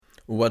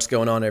What's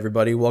going on,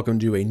 everybody? Welcome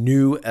to a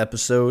new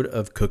episode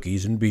of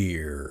Cookies and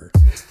Beer.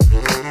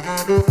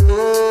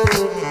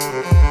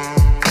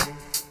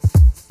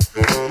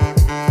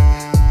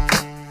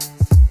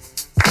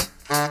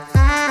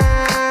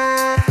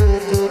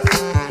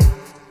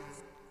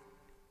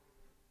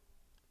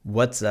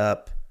 What's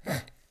up?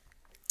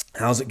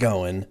 How's it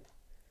going?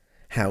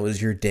 How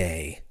is your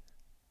day?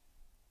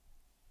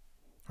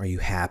 Are you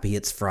happy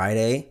it's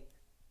Friday?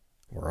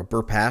 We're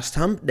past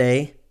hump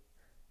day.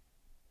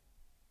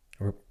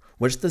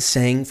 What's the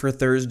saying for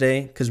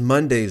Thursday? Because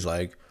Monday's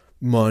like,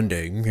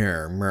 Monday,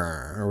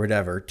 or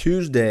whatever.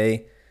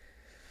 Tuesday,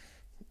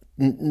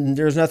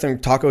 there's nothing,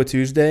 Taco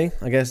Tuesday.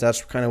 I guess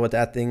that's kind of what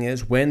that thing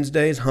is.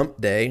 Wednesday's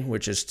hump day,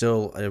 which is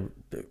still,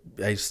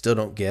 I still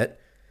don't get.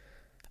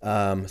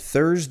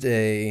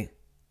 Thursday,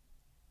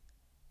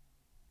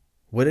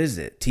 what is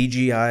it?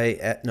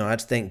 TGI, no,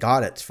 that's Thank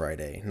God It's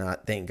Friday,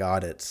 not Thank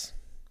God It's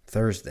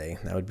Thursday.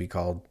 That would be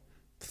called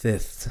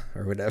Fifth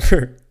or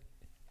whatever.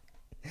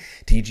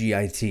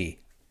 TGIT.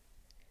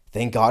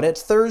 Thank God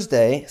It's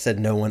Thursday, said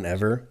no one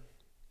ever.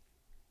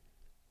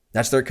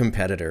 That's their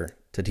competitor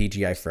to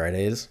TGI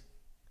Fridays.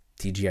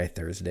 TGI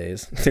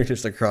Thursdays. They're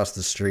just across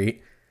the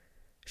street.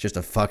 It's just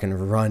a fucking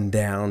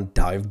rundown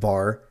dive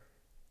bar.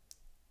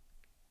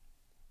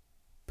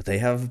 But they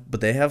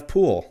have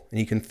pool, and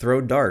you can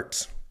throw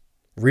darts.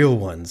 Real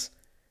ones.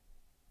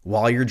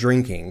 While you're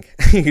drinking.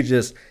 You could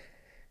just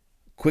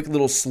quick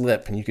little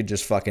slip, and you could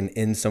just fucking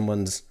end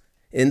someone's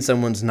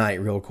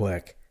night real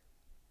quick.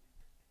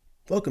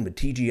 Welcome to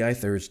TGI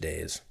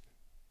Thursdays.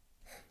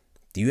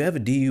 Do you have a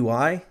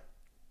DUI?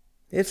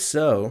 If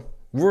so,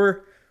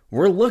 we're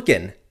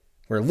looking.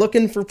 We're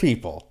looking for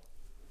people.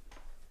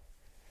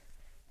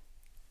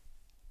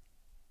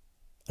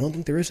 I don't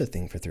think there is a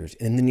thing for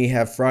Thursday. And then you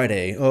have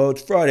Friday. Oh,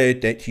 it's Friday,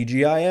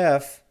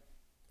 TGIF.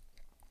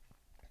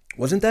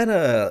 Wasn't that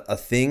a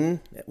thing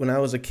when I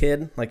was a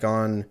kid? Like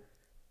on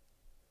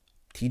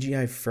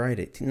TGI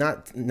Friday.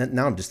 Now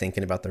I'm just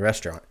thinking about the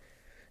restaurant.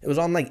 It was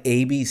on like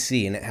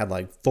ABC and it had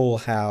like Full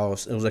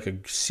House. It was like a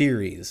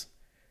series.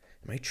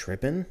 Am I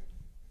tripping?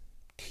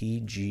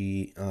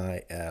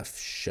 TGIF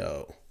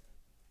show.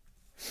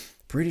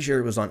 Pretty sure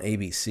it was on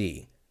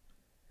ABC.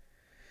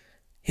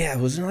 Yeah, it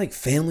wasn't like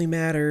Family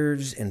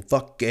Matters and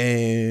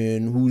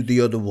fucking who's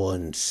the other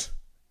ones?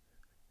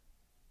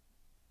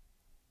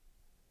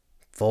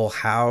 Full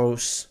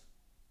House.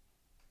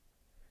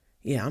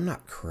 Yeah, I'm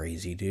not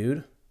crazy,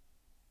 dude.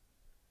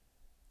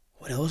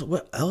 What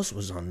else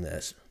was on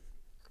this?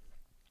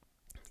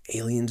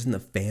 Aliens in the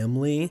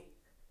Family.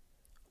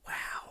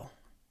 Wow.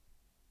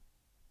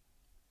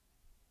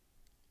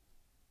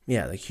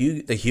 Yeah,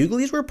 the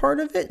Hughleys were part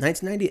of it.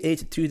 1998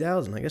 to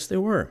 2000. I guess they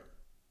were.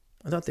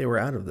 I thought they were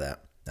out of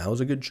that. That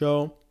was a good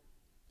show.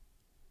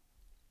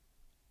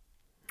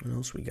 What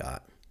else we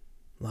got?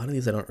 A lot of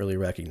these I don't really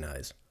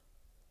recognize.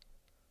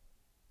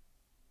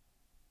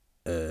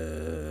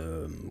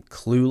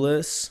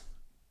 Clueless,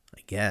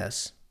 I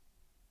guess.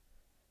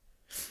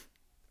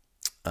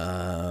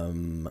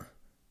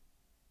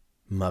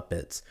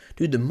 Muppets.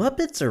 Dude, the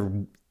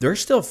Muppets they're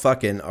still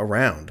fucking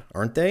around,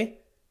 aren't they?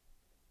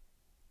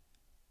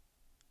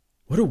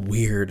 What a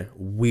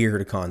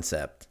weird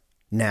concept.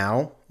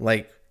 Now,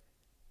 like,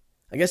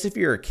 I guess if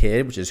you're a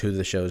kid, which is who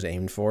the show's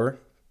aimed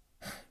for,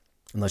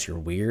 unless you're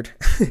weird,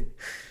 you're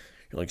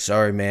like,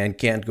 sorry, man,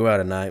 can't go out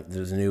at night.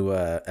 There's a new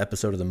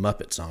episode of the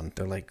Muppets on.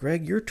 They're like,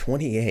 Greg, you're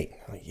 28.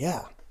 I'm like,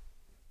 yeah.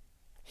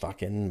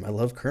 Fucking, I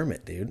love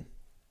Kermit, dude.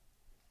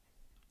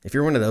 If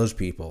you're one of those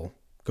people,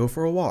 go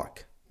for a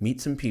walk. Meet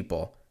some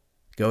people.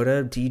 Go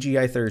to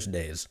TGI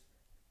Thursdays.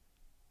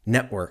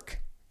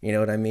 Network. You know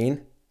what I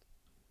mean?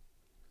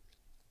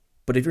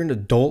 But if you're an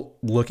adult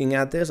looking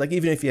at this, like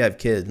even if you have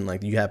kids and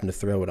like you happen to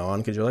throw it on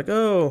because you're like,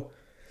 oh,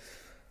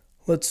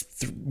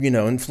 let's,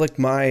 inflict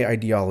my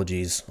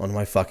ideologies on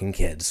my fucking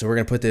kids. So we're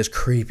going to put this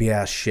creepy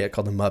ass shit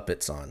called the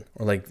Muppets on.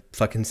 Or like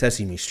fucking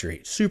Sesame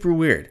Street. Super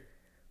weird.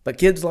 But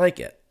kids like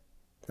it.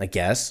 I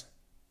guess.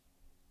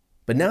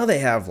 But now they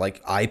have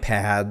like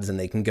iPads and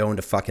they can go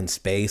into fucking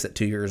space at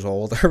 2 years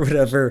old or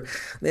whatever.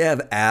 They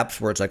have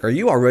apps where it's like, are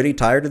you already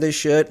tired of this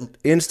shit?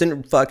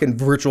 Instant fucking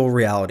virtual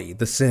reality.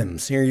 The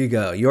Sims. Here you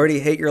go. You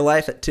already hate your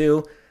life at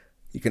 2.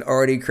 You can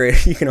already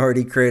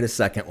create a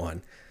second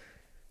one.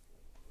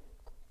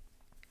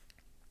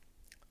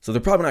 So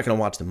they're probably not going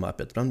to watch the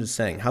Muppets, but I'm just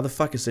saying, how the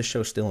fuck is this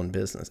show still in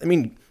business? I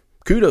mean,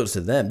 kudos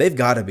to them. They've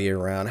got to be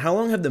around. How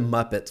long have the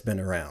Muppets been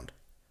around?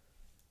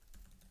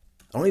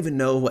 I don't even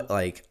know what,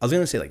 like, I was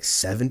going to say like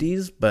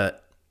 70s,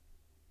 but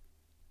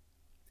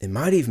it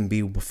might even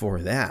be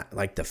before that,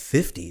 like the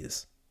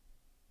 50s.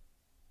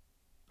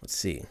 Let's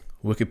see.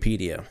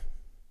 Wikipedia.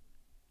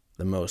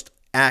 The most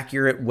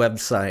accurate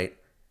website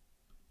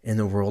in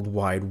the World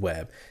Wide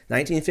Web.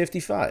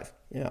 1955.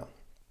 Yeah.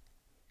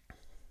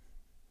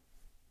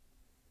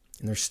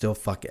 And they're still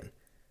fucking.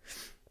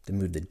 They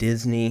moved to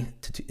Disney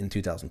in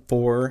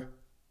 2004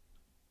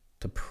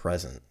 to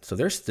present. So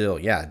they're still,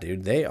 yeah,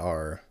 dude,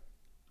 they're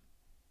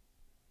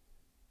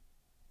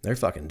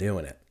fucking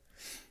doing it.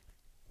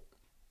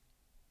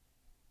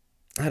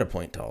 I had a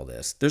point to all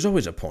this. There's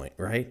always a point,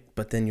 right?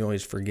 But then you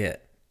always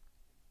forget.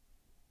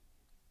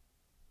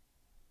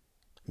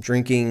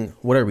 Drinking,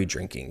 what are we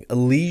drinking?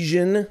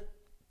 Elysian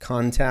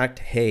Contact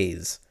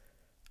Haze.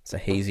 It's a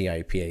hazy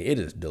IPA. It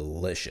is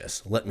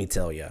delicious, let me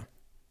tell you.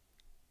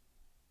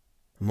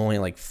 I'm only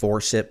like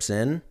 4 sips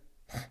in.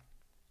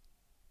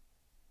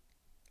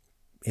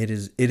 It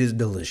is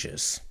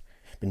delicious.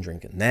 Been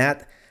drinking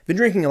that. Been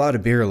drinking a lot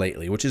of beer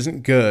lately, which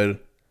isn't good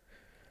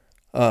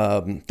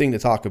thing to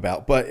talk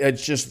about, but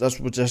it's just that's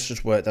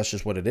just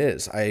what it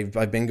is.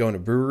 I've been going to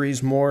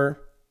breweries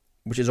more,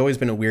 which has always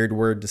been a weird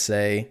word to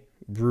say.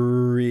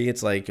 Brewery,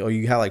 it's like, oh,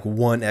 you have like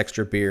one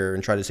extra beer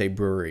and try to say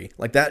brewery.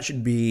 Like that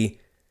should be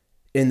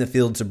in the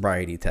field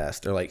sobriety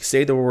test. They're like,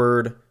 say the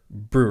word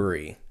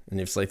brewery.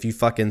 And if like, if you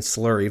fucking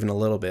slur even a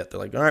little bit, they're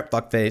like, all right,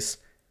 fuckface,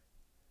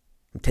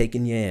 I'm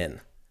taking you in.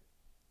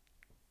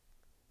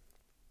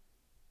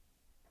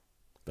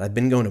 But I've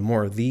been going to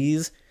more of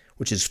these,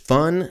 which is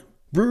fun.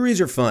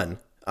 Breweries are fun.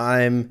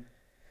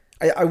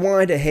 I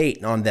wanted to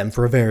hate on them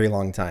for a very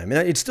long time,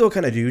 and it's still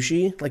kind of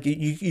douchey. Like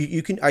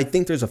you can, I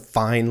think there's a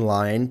fine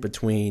line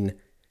between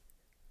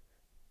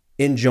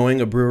enjoying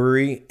a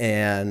brewery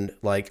and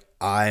like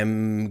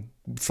I'm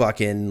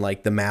fucking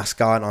like the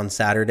mascot on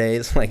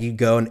Saturdays. Like you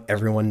go and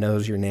everyone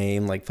knows your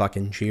name, like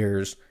fucking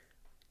cheers.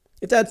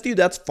 If that's you,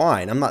 that's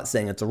fine. I'm not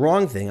saying it's a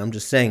wrong thing. I'm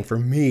just saying for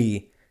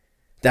me,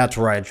 that's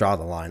where I draw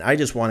the line. I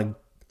just want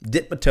to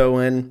dip my toe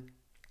in,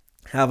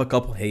 have a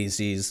couple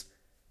hazies,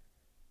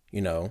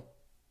 you know.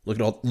 Look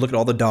at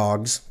all the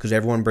dogs, because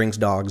everyone brings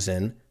dogs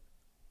in,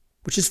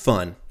 which is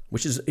fun.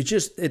 I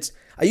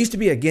used to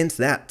be against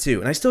that too,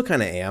 and I still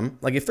kind of am.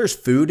 Like if there's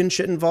food and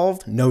shit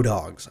involved, no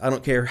dogs. I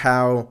don't care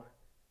how,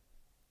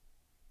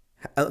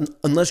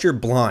 unless you're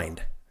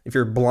blind. If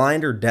you're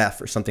blind or deaf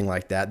or something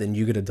like that, then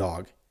you get a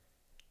dog.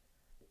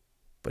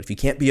 But if you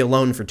can't be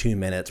alone for 2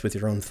 minutes with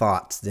your own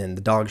thoughts, then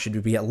the dog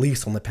should be at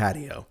least on the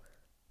patio.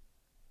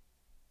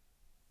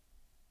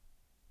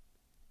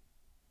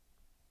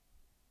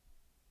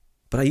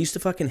 But I used to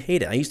fucking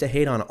hate it. I used to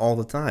hate on it all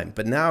the time.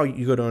 But now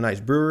you go to a nice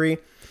brewery,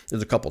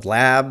 there's a couple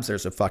labs,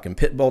 there's a fucking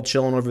pit bull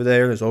chilling over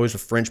there, there's always a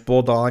French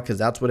bulldog, because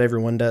that's what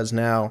everyone does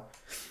now.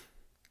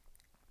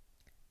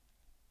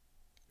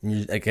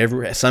 Like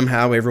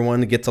somehow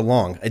everyone gets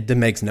along. It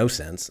makes no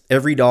sense.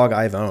 Every dog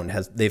I've owned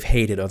they've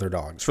hated other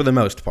dogs for the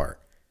most part.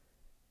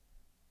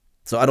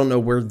 So I don't know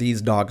where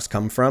these dogs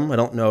come from. I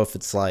don't know if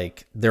it's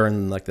like they're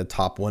in like the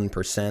top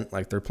 1%,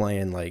 like they're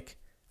playing like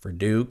for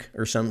Duke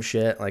or some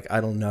shit. Like I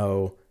don't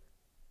know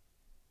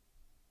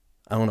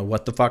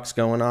what the fuck's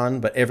going on,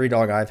 but every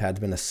dog I've had has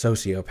been a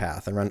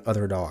sociopath around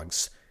other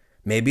dogs.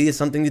 Maybe it's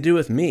something to do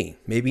with me.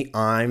 Maybe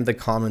I'm the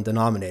common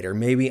denominator.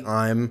 Maybe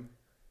I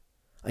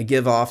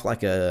give off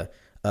like a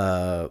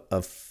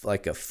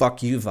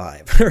fuck you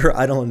vibe, or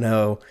I don't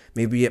know.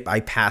 Maybe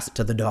I pass it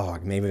to the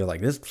dog. Maybe they're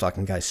like, this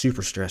fucking guy's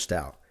super stressed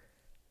out.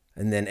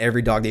 And then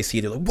every dog they see,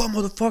 they're like, what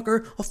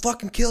motherfucker? I'll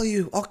fucking kill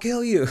you. I'll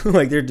kill you.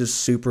 Like they're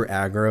just super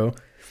aggro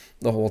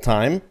the whole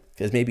time.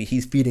 Because maybe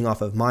he's feeding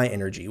off of my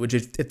energy, which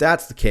is, if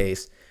that's the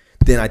case,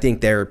 then I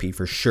think therapy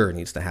for sure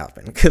needs to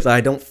happen. Because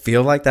I don't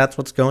feel like that's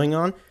what's going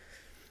on.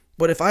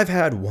 But if I've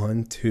had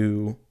 1,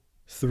 2,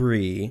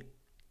 3,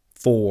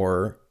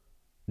 4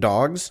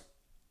 dogs,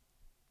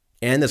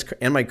 and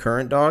my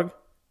current dog,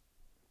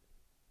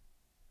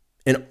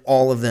 and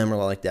all of them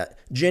are like that.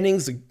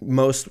 Jennings, the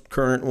most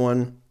current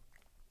one,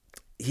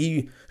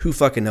 who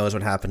fucking knows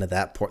what happened to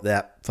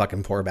that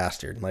fucking poor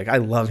bastard. Like I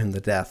love him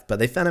to death, but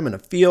they found him in a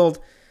field.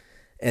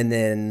 And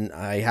then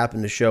I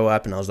happened to show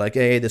up and I was like,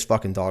 hey, this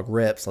fucking dog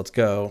rips. Let's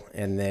go.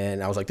 And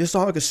then I was like, this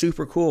dog is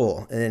super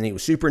cool. And then he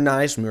was super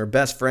nice and we were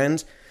best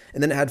friends.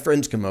 And then I had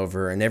friends come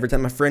over. And every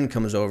time my friend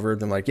comes over,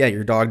 they're like, yeah,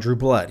 your dog drew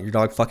blood. Your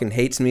dog fucking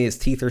hates me. His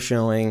teeth are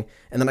showing.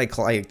 And then I'm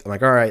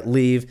like, all right,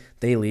 leave.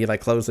 They leave. I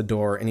close the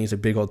door and he's a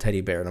big old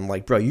teddy bear. And I'm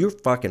like, bro, you're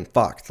fucking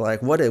fucked.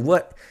 Like, what?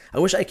 I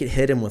wish I could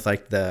hit him with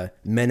like the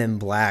Men in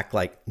Black,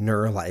 like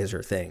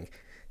neuralizer thing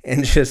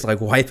and just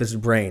like wipe his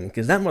brain.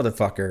 Because that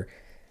motherfucker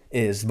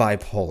is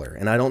bipolar,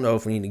 and I don't know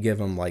if we need to give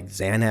him like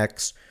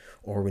Xanax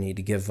or we need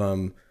to give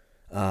him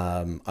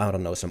I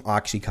don't know, some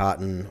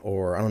Oxycontin,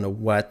 or I don't know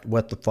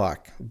what the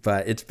fuck.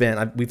 But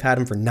we've had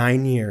him for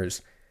 9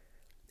 years,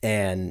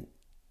 and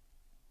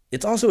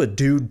it's also a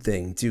dude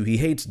thing too. He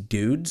hates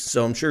dudes,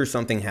 so I'm sure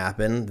something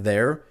happened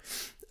there.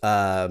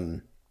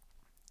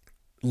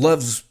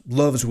 Loves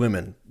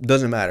women,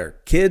 doesn't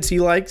matter. Kids he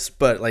likes,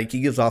 but like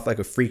he gives off like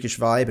a freakish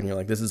vibe, and you're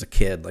like, this is a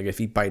kid. Like if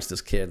he bites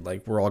this kid,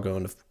 like we're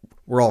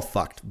all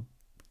fucked,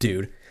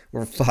 dude.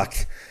 We're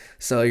fucked.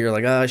 So you're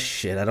like, oh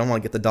shit, I don't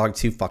want to get the dog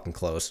too fucking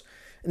close.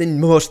 And then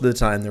most of the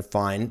time they're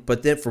fine.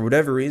 But then for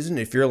whatever reason,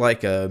 if you're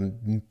like a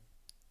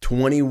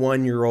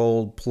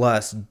 21-year-old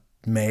plus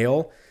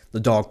male, the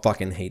dog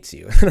fucking hates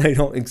you. And I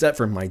don't, except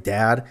for my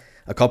dad,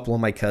 a couple of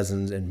my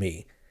cousins, and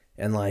me.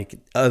 And like,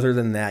 other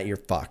than that, you're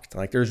fucked.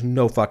 Like there's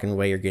no fucking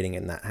way you're getting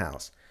in that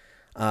house.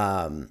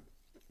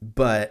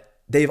 But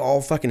they've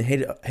all fucking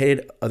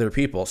hated other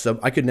people. So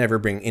I could never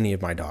bring any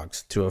of my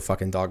dogs to a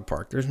fucking dog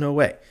park. There's no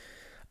way.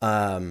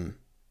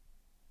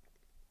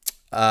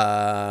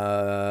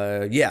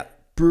 Yeah,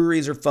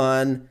 breweries are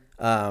fun.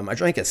 I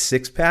drank a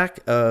 6-pack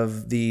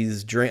of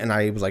these drink, and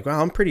I was like,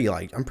 wow, I'm pretty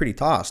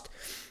tossed.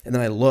 And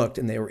then I looked,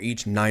 and they were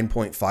each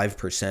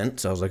 9.5%.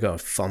 So I was like, oh,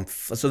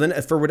 so then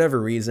for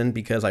whatever reason,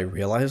 because I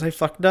realized I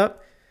fucked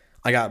up,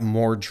 I got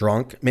more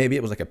drunk. Maybe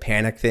it was like a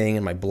panic thing,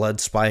 and my blood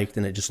spiked,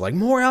 and it just like,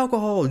 more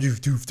alcohol, doof,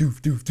 doof,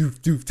 doof, doof, doof,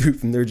 doof,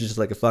 doof, and there's just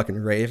like a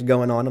fucking rave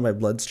going on in my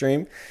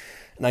bloodstream.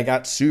 And I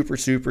got super,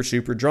 super,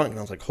 super drunk, and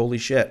I was like, holy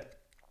shit.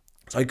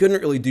 So I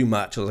couldn't really do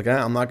much. I was like,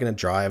 I'm not going to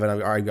drive,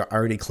 and I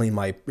already cleaned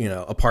my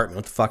apartment.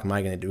 What the fuck am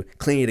I going to do?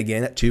 Clean it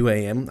again at 2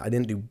 a.m.? I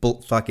didn't do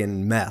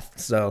fucking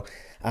meth, so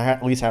I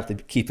at least have to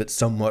keep it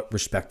somewhat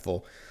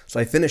respectful. So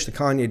I finished the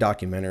Kanye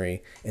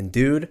documentary, and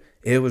dude,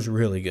 it was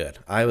really good.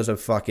 I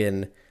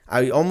didn't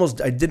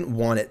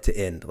want it to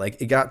end.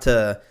 Like, it got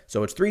to,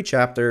 so it's 3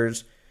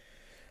 chapters.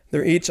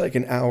 They're each like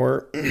an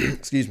hour,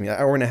 excuse me, an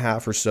hour and a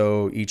half or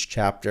so each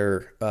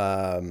chapter.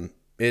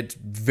 It's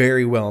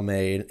very well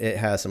made. It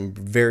has some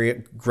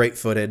very great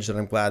footage that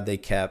I'm glad they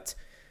kept,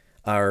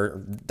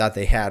 or that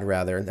they had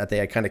rather, that they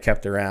had kind of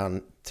kept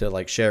around to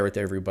like share with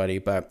everybody.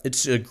 But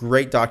it's a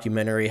great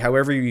documentary.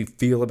 However you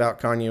feel about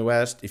Kanye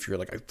West, if you're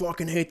like, I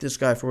fucking hate this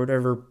guy for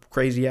whatever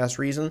crazy ass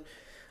reason,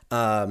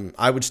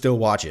 I would still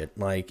watch it.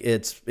 Like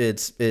it's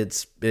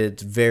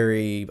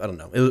very, I don't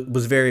know. It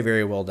was very,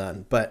 very well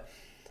done. But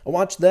I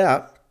watched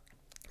that.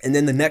 And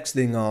then the next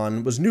thing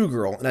on was New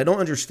Girl. And I don't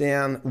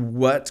understand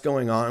what's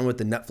going on with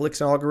the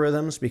Netflix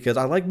algorithms, because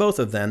I like both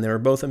of them. They were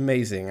both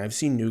amazing. I've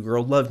seen New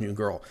Girl, love New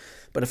Girl.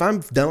 But if I'm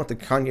done with the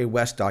Kanye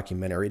West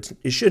documentary,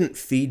 it shouldn't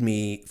feed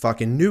me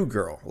fucking New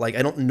Girl. Like,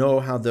 I don't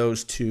know how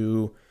those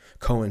two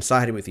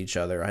coincided with each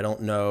other. I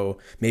don't know.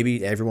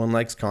 Maybe everyone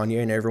likes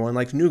Kanye and everyone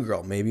likes New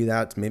Girl. Maybe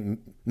that's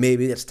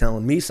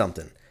telling me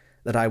something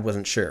that I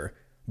wasn't sure.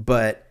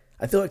 But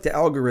I feel like the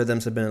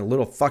algorithms have been a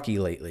little fucky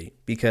lately,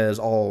 because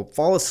I'll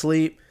fall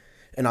asleep,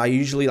 and I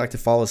usually like to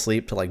fall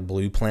asleep to like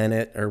Blue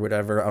Planet or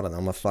whatever. I don't know,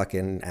 I'm a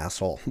fucking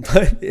asshole,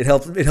 but it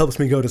helps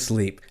me go to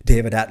sleep.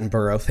 David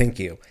Attenborough, thank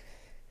you.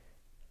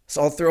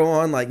 So I'll throw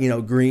on like,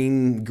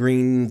 green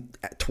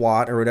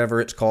twat or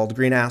whatever it's called,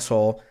 green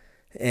asshole,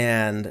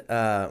 and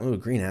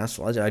green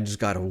asshole. I just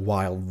got a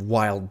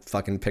wild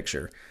fucking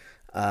picture.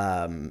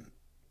 Oh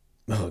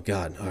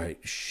God, all right,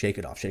 shake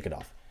it off.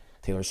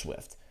 Taylor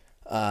Swift.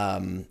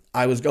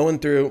 I was going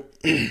through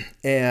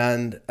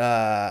and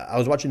I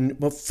was watching,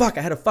 I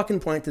had a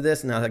fucking point to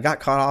this, and I got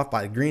caught off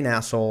by the green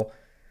asshole,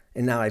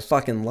 and now I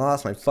fucking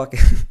lost my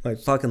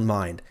fucking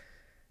mind.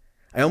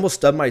 I almost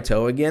stubbed my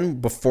toe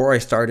again before I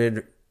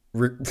started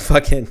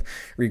fucking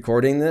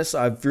recording this.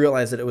 I've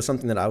realized that it was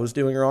something that I was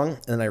doing wrong,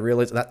 and I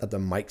realized that the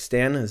mic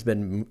stand has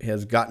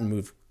gotten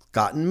moved.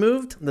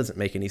 Doesn't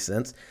make any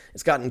sense.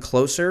 It's gotten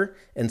closer,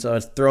 and so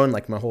it's throwing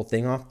like my whole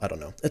thing off. I don't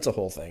know. It's a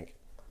whole thing.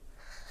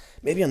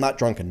 Maybe I'm not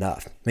drunk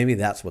enough. Maybe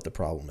that's what the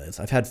problem is.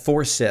 I've had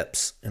 4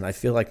 sips, and I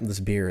feel like this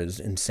beer is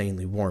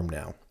insanely warm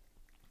now.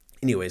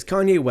 Anyways,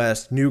 Kanye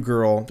West, New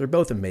Girl, they're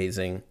both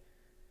amazing.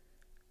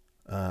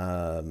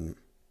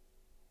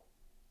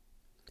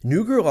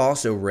 New Girl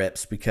also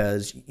rips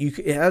because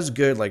it has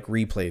good like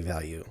replay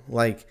value.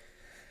 Like,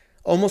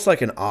 almost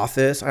like an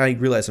Office. I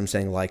realize I'm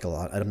saying like a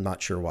lot. I'm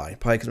not sure why.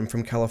 Probably because I'm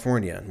from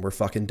California, and we're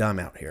fucking dumb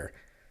out here.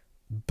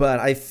 But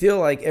I feel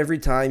like every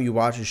time you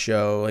watch a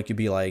show, like, you'd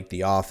be like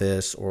The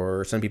Office,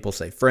 or some people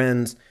say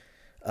Friends,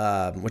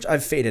 which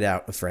I've faded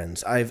out of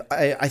Friends. I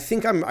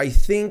think I'm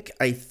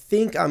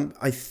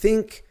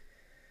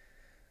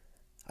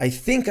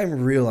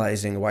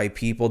realizing why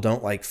people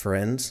don't like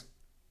Friends.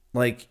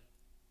 Like,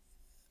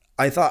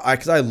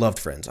 because I loved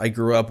Friends. I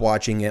grew up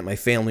watching it. My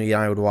family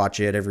and I would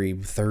watch it every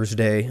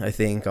Thursday, I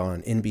think,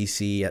 on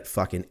NBC at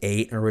fucking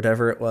 8 or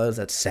whatever it was.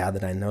 That's sad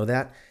that I know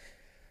that.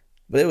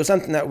 But it was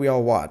something that we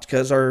all watched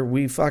because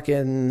we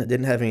fucking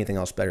didn't have anything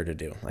else better to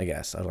do, I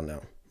guess. I don't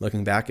know.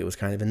 Looking back, it was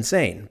kind of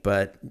insane.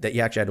 But that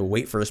you actually had to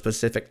wait for a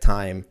specific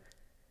time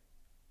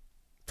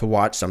to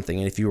watch something.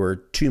 And if you were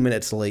 2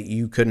 minutes late,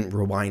 you couldn't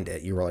rewind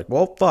it. You were like,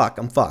 well, fuck,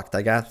 I'm fucked.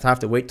 I have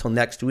to wait till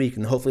next week,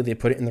 and hopefully they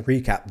put it in the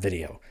recap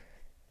video.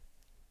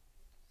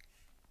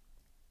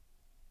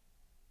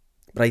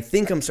 But I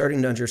think I'm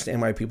starting to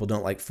understand why people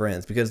don't like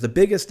Friends, because the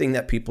biggest thing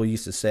that people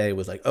used to say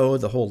was like, oh,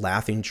 the whole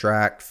laughing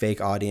track,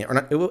 fake audience, or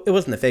not, it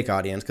wasn't a fake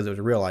audience because it was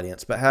a real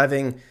audience, but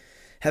having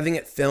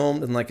it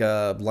filmed in like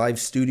a live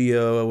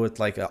studio with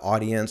like an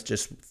audience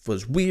just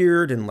was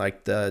weird, and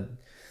like the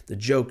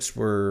jokes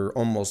were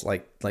almost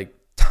like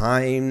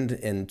timed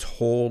and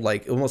told,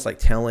 like almost like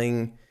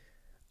telling,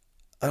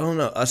 I don't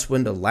know, us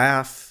when to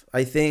laugh,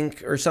 I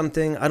think, or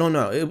something. I don't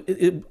know.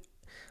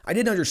 I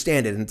didn't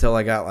understand it until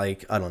I got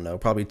like, I don't know,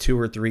 probably 2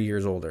 or 3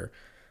 years older.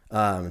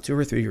 2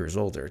 or 3 years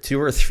older. 2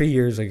 or 3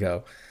 years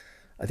ago.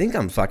 I think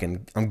I'm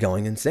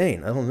going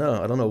insane. I don't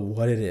know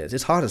what it is.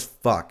 It's hot as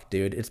fuck,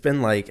 dude. It's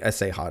been like, I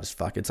say hot as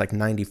fuck. It's like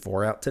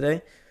 94 out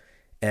today.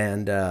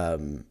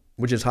 And,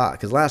 which is hot,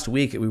 because last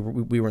week we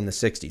were in the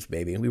 60s,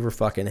 baby. We were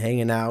fucking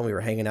hanging out. We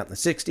were hanging out in the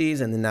 60s,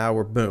 and then now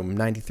we're, boom,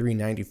 93,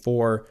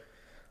 94.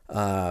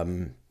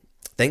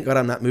 Thank God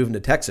I'm not moving to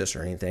Texas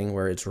or anything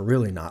where it's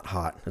really not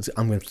hot.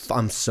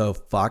 I'm so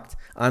fucked.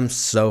 I'm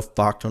so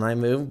fucked when I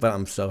move, but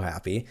I'm so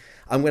happy.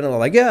 I'm gonna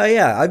like,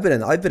 yeah. I've been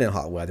in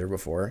hot weather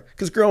before.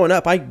 Because growing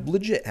up, I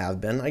legit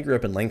have been. I grew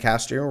up in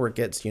Lancaster where it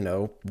gets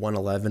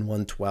 111,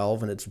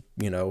 112, and it's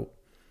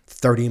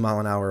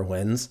 30-mile-an-hour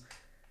winds,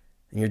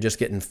 and you're just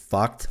getting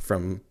fucked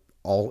from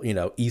all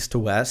east to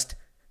west.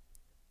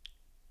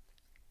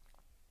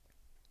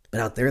 But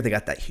out there, they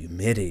got that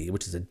humidity,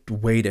 which is a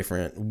way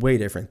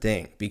different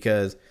thing,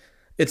 because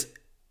it's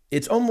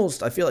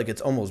almost, I feel like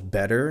it's almost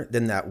better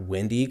than that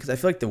windy, because I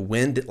feel like the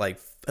wind, like,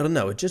 I don't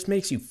know, it just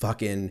makes you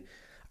fucking,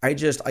 you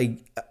just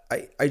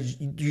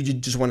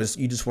want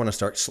to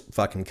start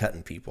fucking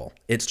cutting people.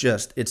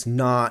 It's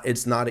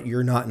not,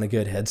 you're not in a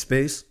good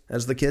headspace,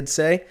 as the kids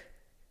say.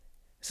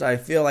 So I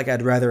feel like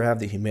I'd rather have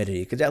the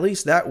humidity, because at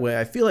least that way,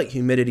 I feel like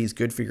humidity is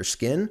good for your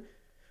skin,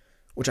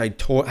 which I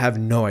have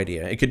no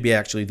idea. It could be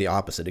actually the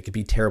opposite. It could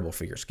be terrible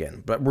for your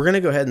skin. But we're going to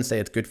go ahead and say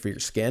it's good for your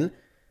skin,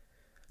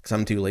 because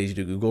I'm too lazy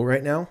to Google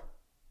right now.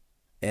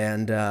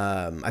 And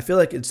I feel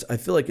like it's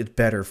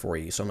better for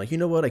you. So I'm like, you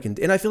know what?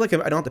 And I feel like I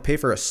don't have to pay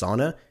for a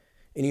sauna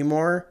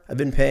anymore. I've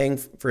been paying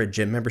for a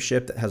gym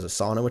membership that has a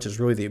sauna, which is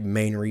really the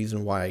main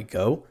reason why I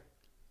go.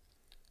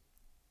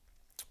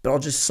 But I'll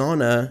just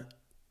sauna,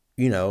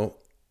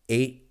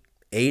 8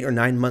 or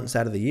 9 months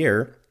out of the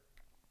year.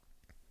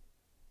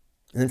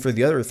 And then for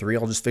the other 3,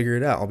 I'll just figure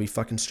it out. I'll be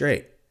fucking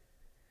straight.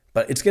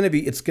 But it's gonna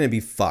be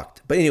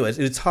fucked. But anyways,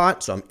 it's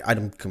hot, so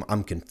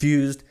I'm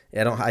confused.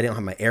 I don't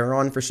have my air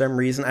on for some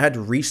reason. I had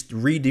to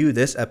redo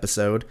this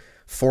episode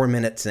 4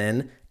 minutes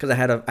in, because I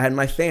had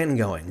my fan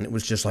going, and it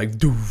was just like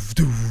doof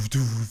doof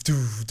doof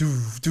doof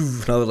doof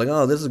doof. And I was like,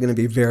 oh, this is gonna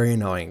be very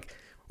annoying.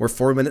 We're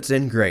 4 minutes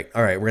in, great.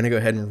 All right, we're gonna go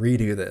ahead and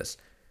redo this.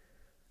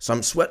 So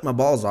I'm sweating my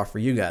balls off for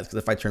you guys, because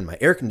if I turn my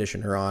air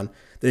conditioner on,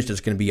 then it's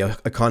just going to be a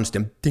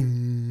constant ding.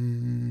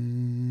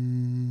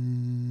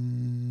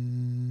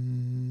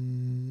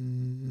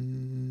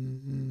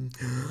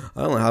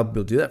 I don't know how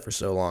people do that for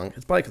so long.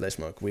 It's probably because I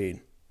smoke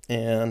weed,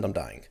 and I'm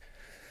dying.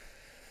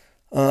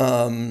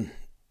 So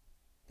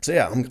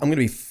yeah, I'm going to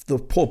be,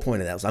 the whole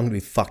point of that was I'm going to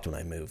be fucked when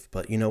I move.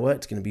 But you know what?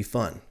 It's going to be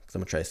fun, because I'm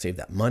going to try to save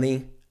that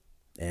money,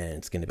 and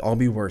it's going to all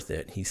be worth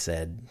it, he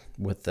said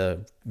with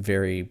a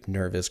very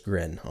nervous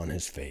grin on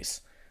his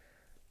face.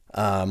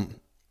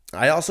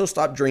 I also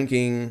stopped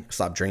drinking.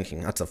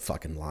 That's a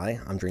fucking lie.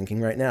 I'm drinking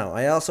right now.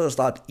 I also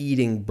stopped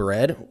eating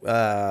bread.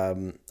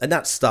 And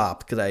not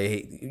stopped,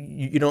 because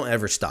you don't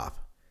ever stop.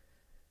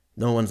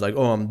 No one's like,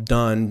 oh, I'm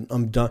done.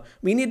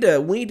 We need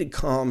to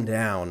calm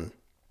down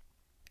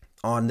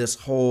on this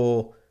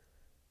whole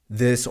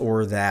this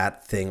or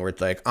that thing where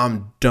it's like,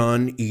 I'm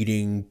done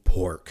eating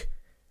pork.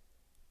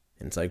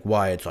 And it's like,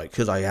 why? It's like,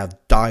 because I have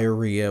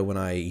diarrhea when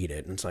I eat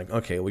it. And it's like,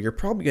 okay, well, you're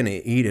probably going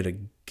to eat it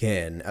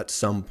again at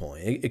some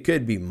point. It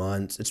could be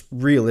months. It's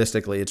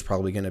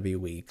probably going to be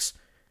weeks.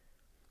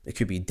 It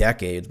could be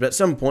decades. But at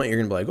some point, you're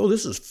going to be like, oh,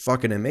 this is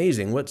fucking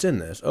amazing. What's in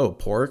this? Oh,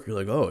 pork. You're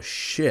like, oh,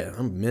 shit,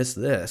 I missed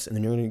this. And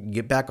then you're going to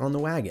get back on the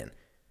wagon.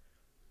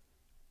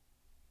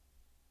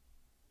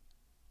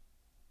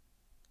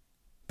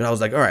 But I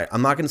was like, all right,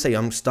 I'm not going to say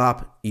I'm going to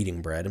stop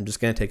eating bread. I'm just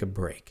going to take a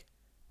break.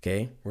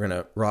 Okay, we're going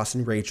to Ross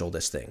and Rachel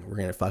this thing. We're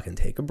going to fucking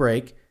take a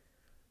break.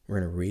 We're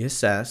going to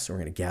reassess. We're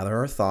going to gather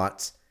our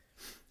thoughts.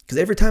 Because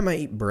every time I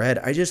eat bread,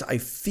 I just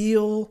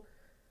feel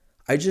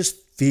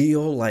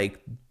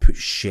like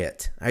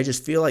shit. I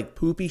just feel like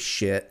poopy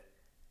shit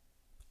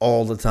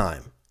all the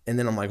time. And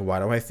then I'm like, why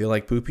do I feel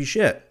like poopy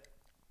shit?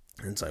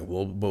 And it's like,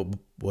 well,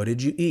 what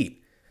did you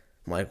eat?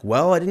 I'm like,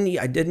 well, I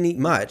didn't eat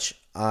much.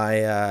 I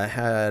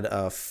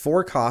had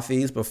 4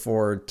 coffees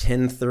before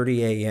 10:30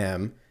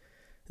 a.m.,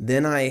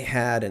 Then I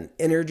had an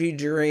energy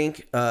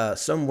drink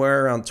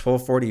somewhere around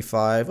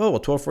 12:45. Oh,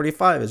 well,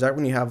 12:45, is that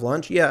when you have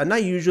lunch? Yeah,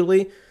 not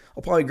usually.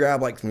 I'll probably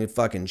grab like some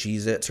fucking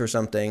Cheez-Its or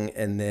something,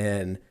 and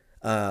then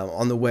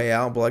on the way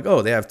out, I'll be like,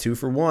 oh, they have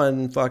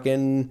 2-for-1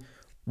 fucking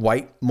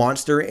white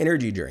Monster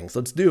energy drinks.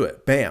 Let's do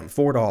it. Bam,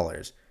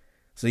 $4.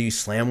 So you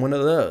slam one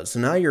of those. So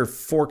now you're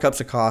 4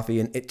 cups of coffee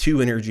and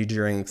 2 energy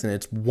drinks, and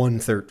it's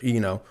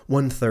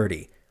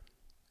 $130.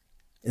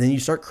 And then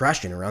you start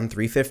crushing around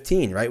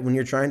 3:15, right? When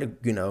you're trying to,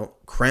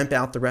 cramp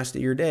out the rest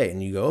of your day.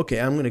 And you go, okay,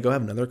 I'm going to go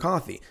have another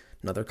coffee.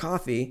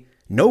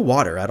 No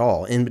water at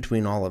all in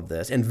between all of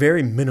this. And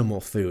very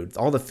minimal food.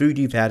 All the food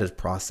you've had is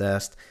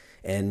processed.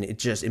 And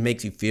it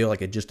makes you feel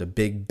like just a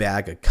big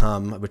bag of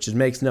cum, which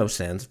makes no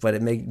sense. But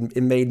it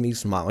made me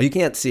smile. You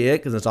can't see it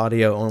because it's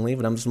audio only,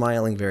 but I'm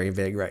smiling very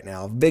big right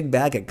now. Big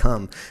bag of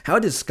cum. How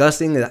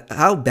disgusting,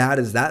 how bad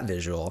is that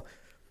visual?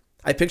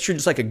 I pictured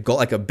just like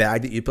a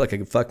bag that you put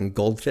like a fucking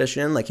goldfish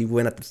in, like you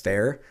went at the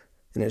fair,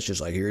 and it's just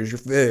like, here's your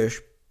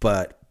fish,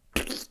 but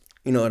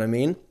you know what I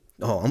mean?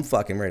 Oh, I'm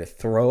fucking ready to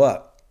throw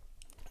up.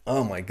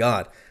 Oh my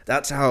God.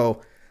 That's how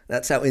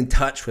in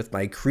touch with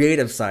my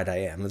creative side I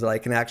am, that I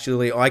can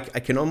actually, I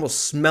can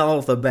almost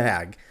smell the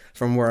bag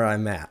from where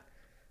I'm at.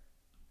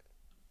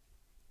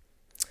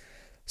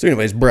 So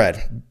anyways,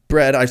 bread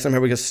bread. I somehow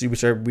we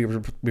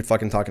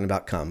fucking talking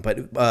about cum,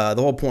 but the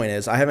whole point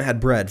is I haven't had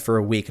bread for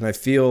a week, and I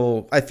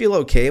feel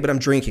okay, but I'm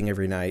drinking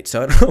every night,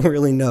 so I don't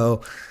really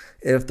know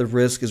if the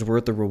risk is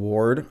worth the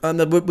reward.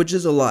 Which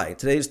is a lie.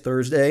 Today's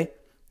Thursday.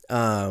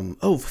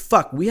 Oh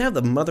fuck, we have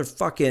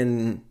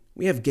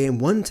game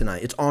 1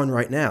 tonight. It's on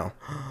right now.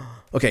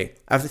 Okay,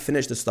 I have to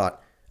finish this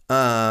thought.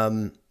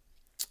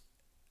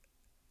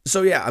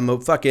 So yeah, I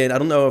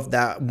don't know if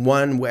that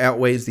one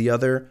outweighs the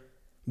other.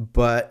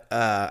 But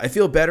I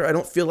feel better. I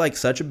don't feel like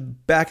such a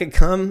bag of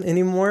cum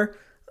anymore.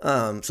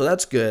 So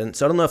that's good.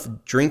 So I don't know if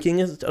drinking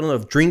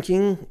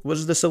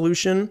was the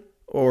solution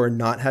or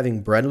not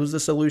having bread was the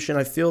solution.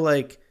 I feel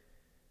like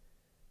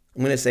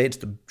I'm going to say it's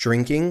the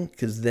drinking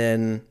because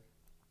then,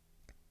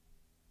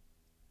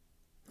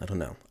 I don't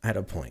know. I had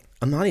a point.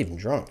 I'm not even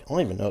drunk. I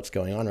don't even know what's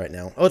going on right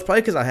now. Oh, it's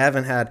probably because I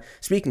haven't had,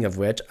 speaking of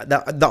which,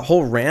 that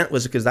whole rant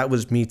was because that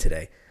was me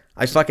today.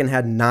 I fucking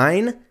had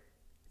nine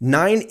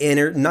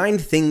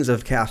things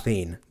of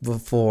caffeine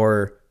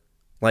before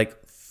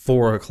like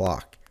 4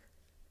 o'clock.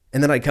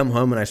 And then I come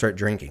home and I start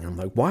drinking. I'm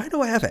like, why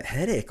do I have a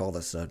headache all of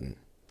a sudden?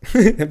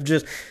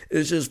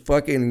 It's just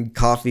fucking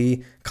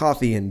coffee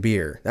and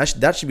beer.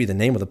 That should be the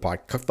name of the pod.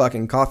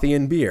 Fucking coffee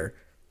and beer.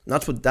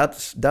 That's what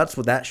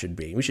that should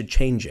be. We should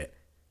change it.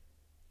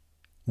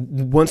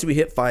 Once we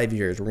hit 5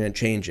 years, we're going to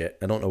change it.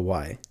 I don't know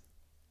why.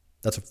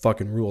 That's a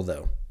fucking rule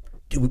though.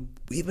 Dude,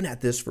 we've been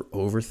at this for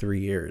over 3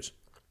 years.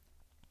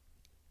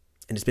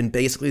 And it's been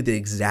basically the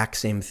exact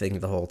same thing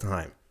the whole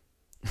time,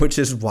 which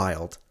is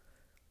wild.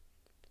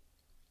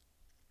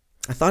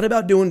 I thought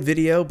about doing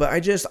video, but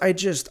I feel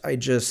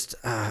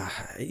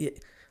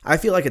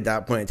like at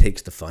that point it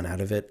takes the fun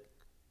out of it.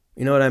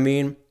 You know what I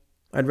mean?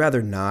 I'd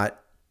rather not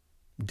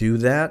do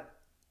that.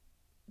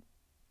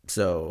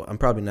 So I'm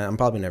probably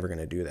never going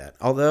to do that.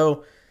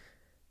 Although,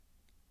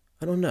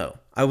 I don't know.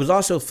 I was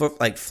also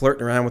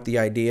flirting around with the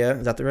idea.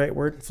 Is that the right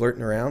word?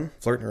 Flirting around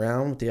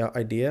with the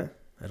idea?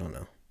 I don't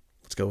know.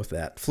 Let's go with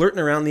that. Flirting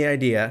around the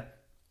idea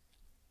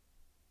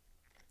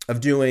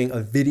of doing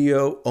a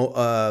video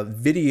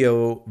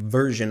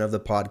version of the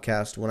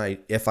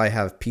podcast if I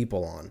have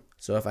people on.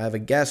 So if I have a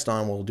guest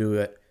on, we'll do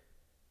it.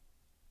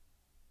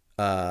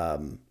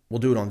 We'll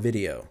do it on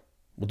video.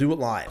 We'll do it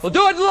live. We'll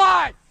do it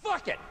live.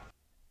 Fuck it.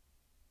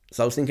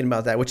 So I was thinking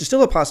about that, which is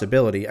still a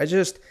possibility.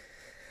 It's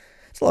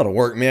a lot of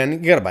work, man. You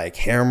gotta buy a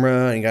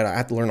camera, and I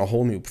have to learn a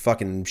whole new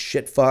fucking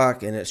shit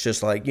fuck, and it's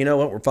just like, you know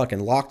what? We're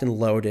fucking locked and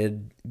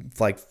loaded,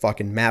 like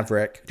fucking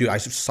Maverick. Dude, I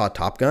just saw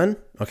Top Gun.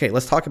 Okay,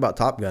 let's talk about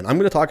Top Gun. I'm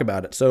gonna talk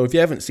about it. So if you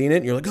haven't seen it,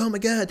 and you're like, oh my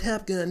god,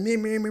 Top Gun,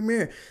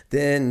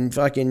 then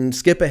fucking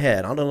skip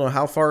ahead. I don't know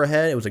how far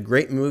ahead. It was a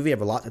great movie. I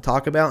have a lot to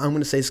talk about. I'm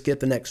gonna say skip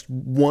the next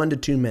 1 to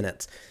 2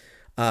 minutes.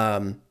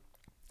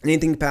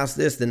 Anything past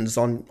this, then it's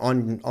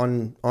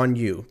on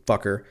you,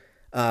 fucker.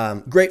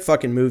 Great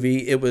fucking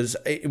movie. It was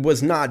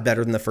not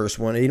better than the first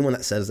one. Anyone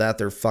that says that,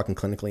 they're fucking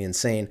clinically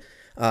insane.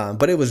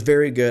 But it was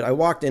very good. I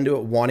walked into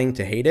it wanting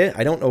to hate it.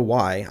 I don't know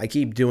why. I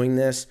keep doing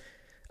this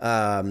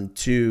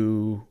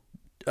to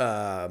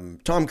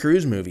Tom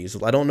Cruise movies.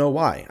 I don't know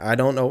why.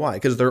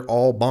 Because they're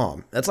all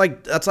bomb. That's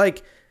like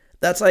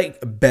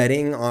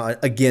betting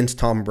against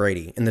Tom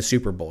Brady in the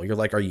Super Bowl. You're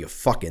like, are you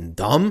fucking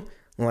dumb?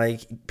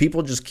 Like,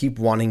 people just keep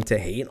wanting to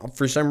hate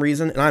for some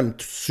reason, and I'm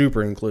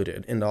super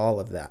included into all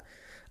of that.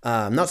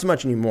 Not so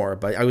much anymore,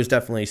 but I was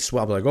definitely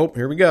swapped. Like, oh,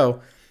 here we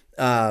go.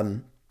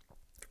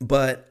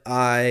 But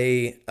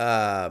I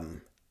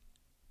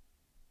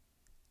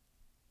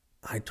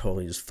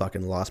totally just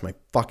fucking lost my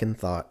fucking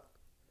thought.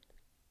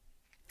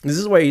 This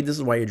is why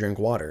you drink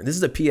water. This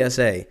is a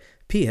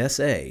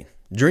PSA.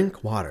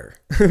 Drink water.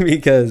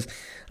 Because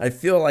I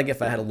feel like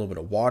if I had a little bit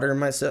of water in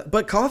myself,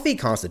 but coffee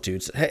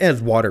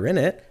has water in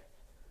it.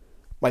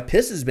 My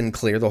piss has been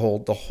clear the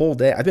whole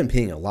day. I've been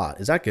peeing a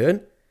lot. Is that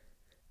good?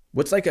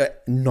 What's like a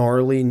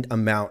gnarly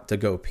amount to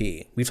go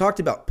pee? We've talked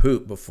about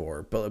poop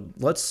before, but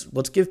let's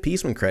give pee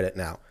some credit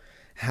now.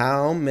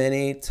 How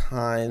many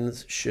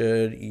times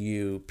should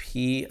you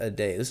pee a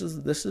day? This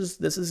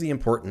is the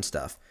important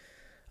stuff.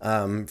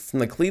 From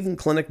the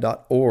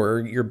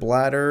clevelandclinic.org, your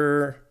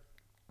bladder,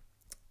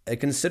 a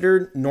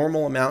considered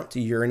normal amount to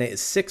urinate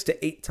is 6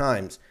 to 8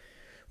 times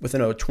within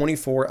a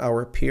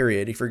 24-hour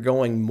period. If you're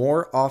going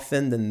more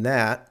often than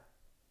that,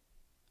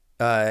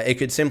 it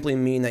could simply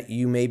mean that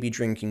you may be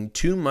drinking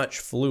too much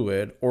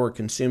fluid or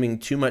consuming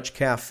too much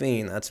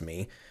caffeine, that's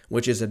me,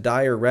 which is a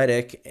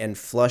diuretic and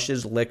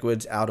flushes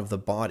liquids out of the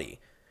body.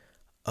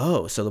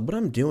 Oh, so what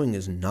I'm doing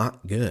is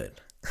not good.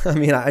 I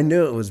mean, I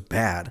knew it was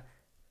bad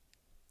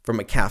from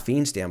a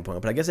caffeine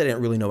standpoint, but I guess I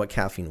didn't really know what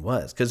caffeine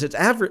was. Because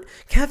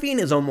caffeine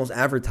is almost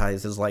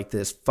advertised as like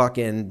this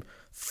fucking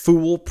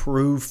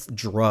foolproof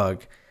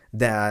drug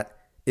that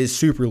is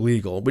super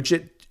legal, which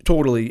it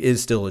totally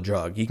is still a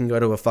drug. You can go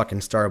to a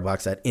fucking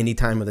Starbucks at any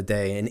time of the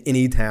day in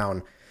any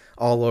town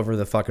all over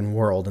the fucking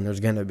world, and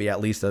there's going to be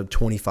at least a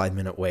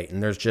 25-minute wait.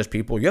 And there's just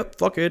people, yep,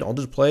 fuck it, I'll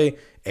just play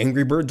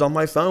Angry Birds on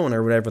my phone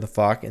or whatever the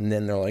fuck. And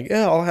then they're like,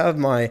 yeah, I'll have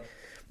my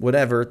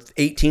whatever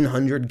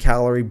 1,800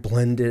 calorie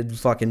blended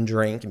fucking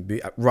drink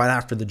right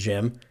after the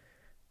gym.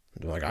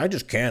 They're like, I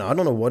just can't. I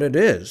don't know what it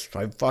is.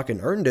 I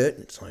fucking earned it.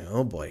 It's like,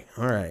 oh boy.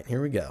 All right,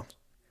 here we go.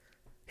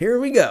 Here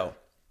we go.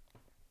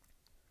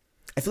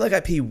 I feel like I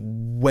pee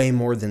way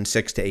more than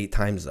 6 to 8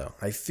 times though.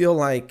 I feel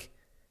like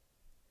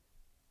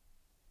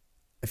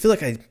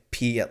I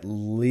pee at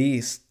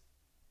least,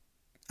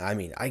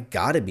 I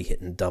gotta be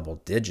hitting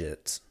double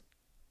digits.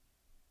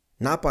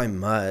 Not by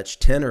much,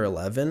 10 or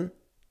 11.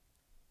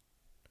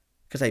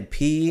 Because I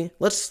pee.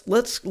 Let's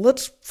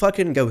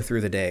fucking go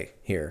through the day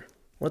here.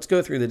 Let's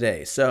go through the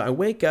day. So I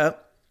wake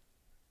up,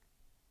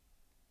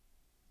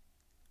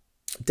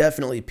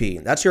 definitely pee.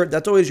 That's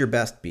always your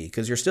best pee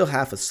because you're still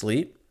half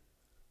asleep.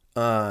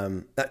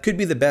 That could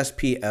be the best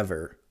pee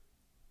ever,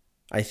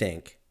 I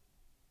think.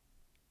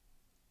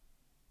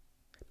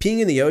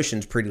 Peeing in the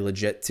ocean's pretty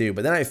legit too,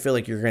 but then I feel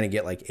like you're going to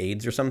get like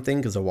AIDS or something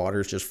because the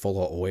water's just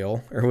full of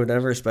oil or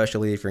whatever,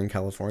 especially if you're in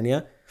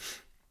California.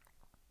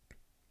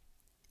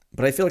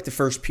 But I feel like the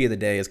first pee of the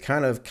day is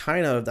kind of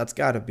that's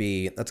got to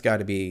be, it's got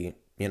to be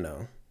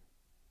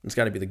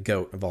the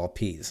goat of all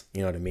pees,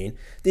 you know what I mean?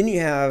 Then you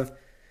have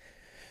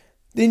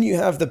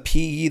the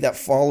pee that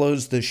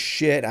follows the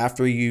shit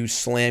after you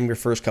slam your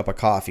first cup of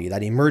coffee,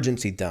 that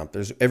emergency dump.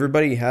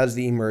 Everybody has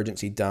the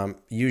emergency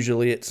dump.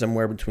 Usually it's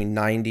somewhere between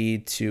 90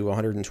 to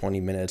 120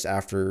 minutes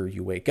after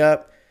you wake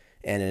up,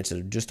 and it's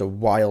just a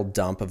wild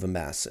dump of a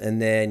mess.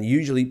 And then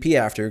usually pee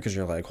after because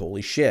you're like,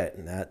 holy shit,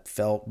 and that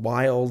felt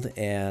wild,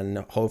 and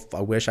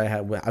I wish I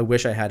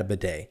had a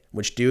bidet.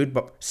 Which, dude,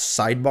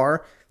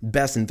 sidebar,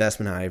 best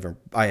investment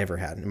I ever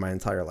had in my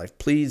entire life.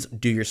 Please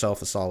do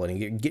yourself a solid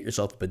and get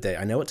yourself a bidet.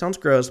 I know it sounds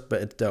gross,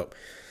 but it's dope.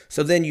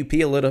 So then you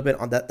pee a little bit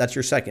on that. That's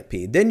your second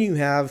pee. Then you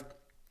have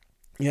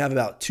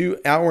about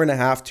 2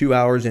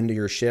 hours into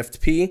your shift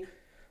pee.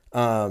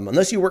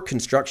 Unless you work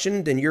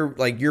construction, then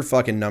your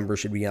fucking number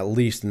should be at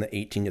least in the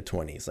 18 to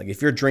 20s. Like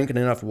if you're drinking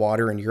enough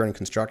water and you're in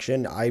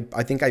construction, I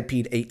think I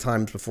peed 8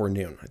 times before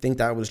noon. I think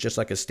that was just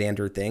like a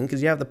standard thing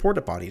because you have the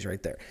porta potties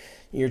right there.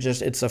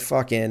 It's a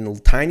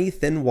fucking tiny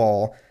thin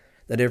wall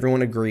that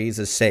everyone agrees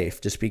is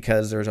safe just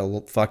because there's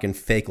a fucking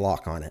fake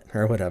lock on it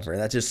or whatever.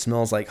 That just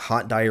smells like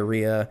hot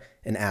diarrhea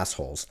and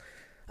assholes.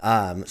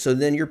 So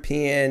then you're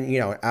peeing,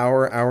 an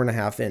hour and a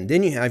half in.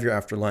 Then you have your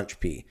after lunch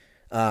pee.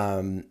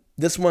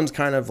 This one's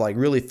kind of like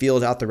really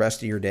feels out the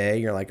rest of your day.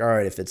 You're like, all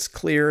right, if it's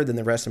clear, then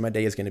the rest of my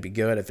day is going to be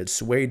good. If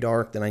it's way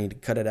dark, then I need to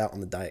cut it out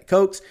on the Diet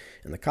Cokes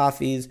and the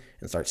coffees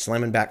and start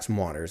slamming back some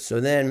waters. So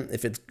then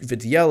if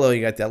it's yellow,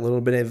 you got that little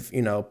bit of,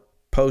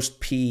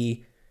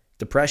 post-pee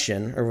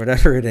depression or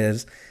whatever it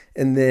is.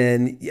 And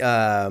then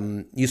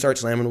you start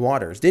slamming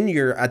waters. Then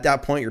at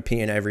that point, you're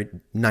peeing every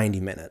 90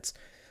 minutes.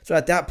 So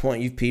at that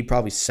point, you've peed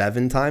probably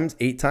 7 times,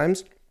 8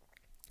 times.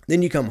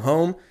 Then you come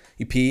home.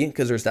 You pee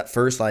because there's that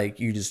first,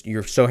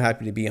 you're so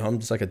happy to be home,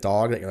 just like a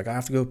dog that you're like, I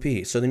have to go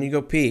pee. So then you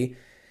go pee.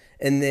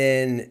 And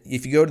then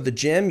if you go to the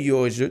gym,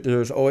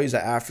 there's always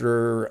an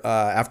after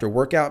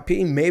workout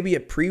pee, maybe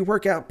a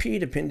pre-workout pee,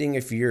 depending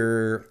if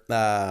you're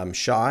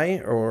shy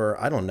or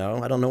I don't know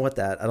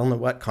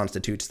what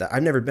constitutes that.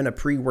 I've never been a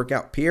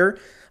pre-workout peer.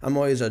 I'm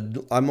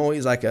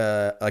always like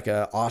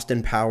a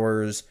Austin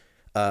Powers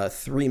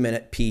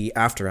 3-minute pee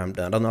after I'm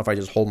done. I don't know if I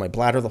just hold my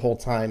bladder the whole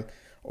time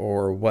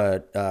or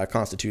what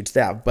constitutes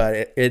that,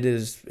 but it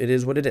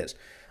is what it is.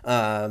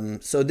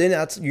 So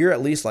then you're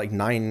at least like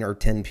 9 or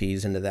 10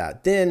 pees into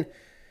that. Then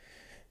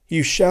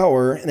you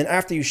shower, and then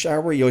after you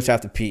shower, you always have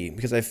to pee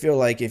because I feel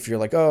like if you're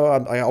like,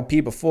 oh, I'll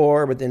pee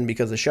before, but then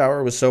because the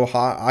shower was so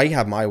hot, I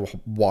have my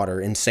water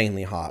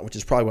insanely hot, which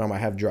is probably why I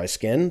have dry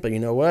skin. But you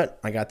know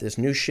what? I got this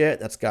new shit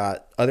that's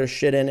got other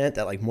shit in it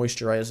that like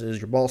moisturizes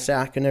your ball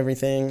sack and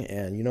everything.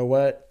 And you know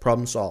what?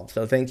 Problem solved.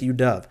 So thank you,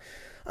 Dove.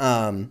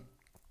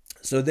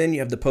 So then you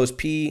have the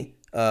post-pee,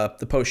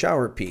 the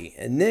post-shower pee.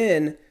 And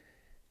then,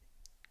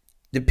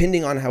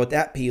 depending on how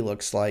that pee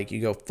looks like, you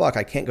go, fuck,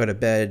 I can't go to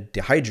bed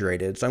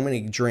dehydrated, so I'm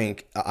going to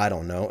drink, I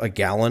don't know, a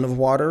gallon of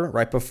water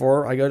right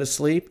before I go to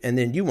sleep. And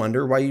then you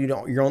wonder why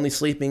you're only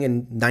sleeping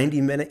in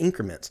 90-minute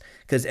increments.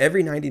 Because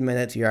every 90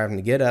 minutes, you're having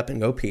to get up and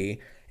go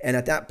pee. And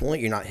at that point,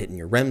 you're not hitting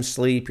your REM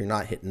sleep. You're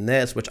not hitting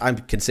this, which I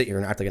can sit here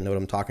and act like I know what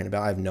I'm talking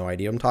about. I have no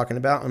idea what I'm talking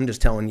about. I'm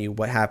just telling you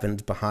what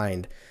happens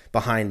behind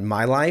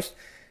my life.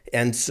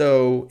 And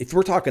so if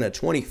we're talking a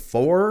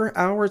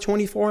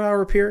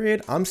 24-hour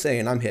period, I'm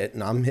saying I'm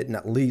hitting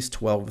at least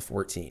 12 to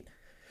 14.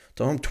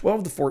 So I'm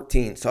 12 to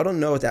 14. So I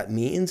don't know what that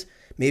means.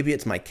 Maybe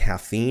it's my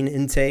caffeine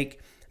intake.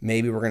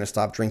 Maybe we're going to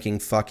stop drinking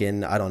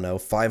fucking,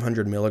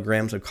 500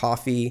 milligrams of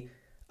caffeine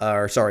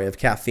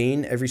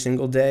every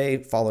single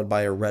day, followed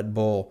by a Red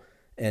Bull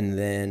and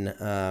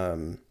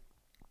then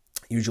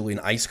usually an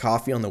iced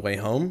coffee on the way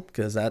home.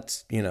 Because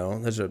that's,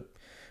 there's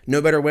no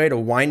better way to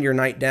wind your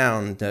night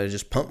down to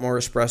just pump more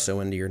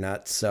espresso into your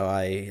nuts. So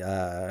I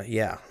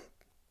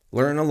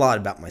learn a lot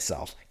about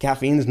myself.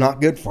 Caffeine's not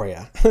good for you.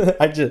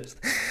 I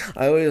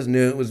always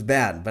knew it was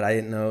bad, but I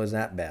didn't know it was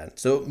that bad.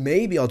 So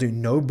maybe I'll do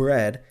no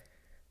bread.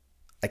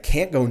 I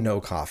can't go no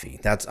coffee.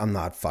 I'm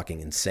not fucking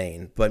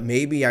insane. But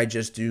maybe I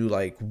just do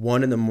like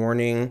 1 in the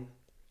morning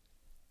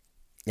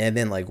and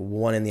then like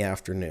 1 in the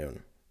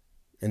afternoon.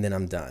 And then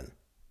I'm done.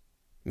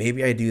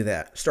 Maybe I do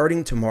that.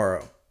 Starting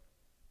tomorrow.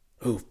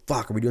 Oh,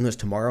 fuck. Are we doing this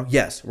tomorrow?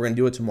 Yes, we're going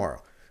to do it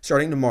tomorrow.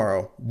 Starting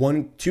tomorrow,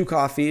 2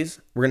 coffees.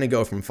 We're going to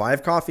go from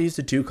 5 coffees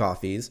to 2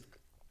 coffees.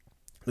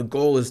 The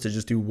goal is to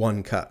just do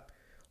 1 cup.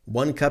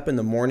 1 cup in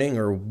the morning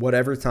or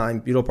whatever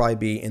time. It'll probably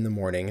be in the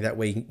morning. That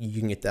way you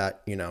can get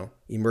that,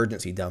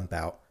 emergency dump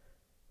out.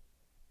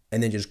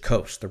 And then just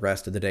coast the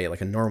rest of the day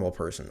like a normal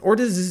person. Or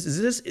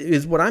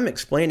is what I'm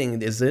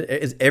explaining, is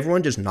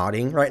everyone just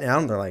nodding right now?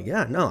 And they're like,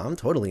 yeah, no, I'm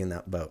totally in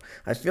that boat.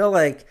 I feel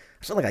like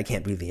I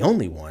can't be the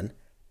only one.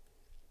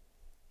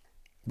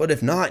 But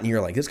if not, and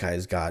you're like, this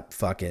guy's got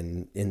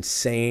fucking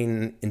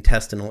insane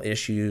intestinal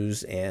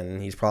issues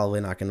and he's probably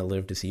not going to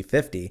live to see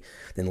 50,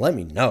 then let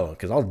me know,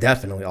 because I'll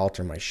definitely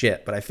alter my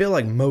shit. But I feel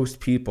like most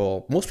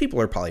people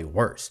are probably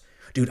worse.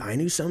 Dude, I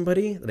knew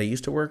somebody that I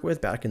used to work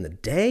with back in the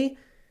day.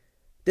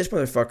 This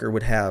motherfucker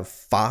would have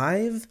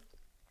 5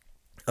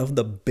 of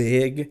the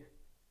big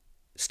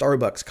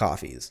Starbucks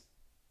coffees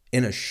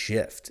in a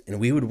shift,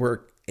 and we would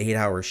work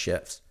 8-hour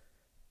shifts.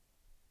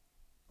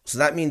 So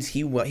that means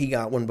he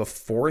got one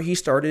before he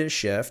started his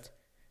shift.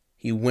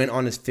 He went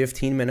on his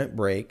 15-minute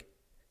break.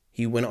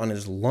 He went on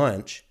his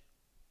lunch.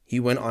 He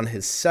went on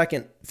his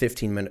second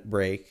 15-minute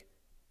break.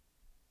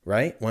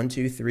 Right? 1,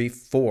 2, 3,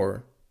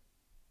 4.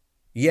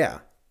 Yeah.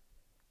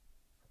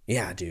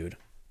 Yeah, dude.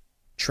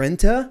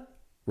 Trenta?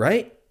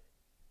 Right?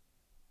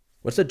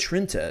 What's a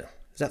Trenta?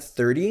 Is that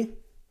 30?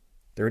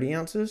 30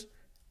 ounces?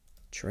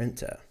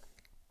 Trenta.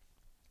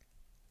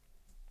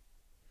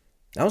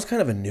 That was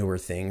kind of a newer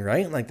thing,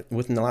 right? Like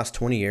within the last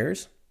 20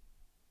 years.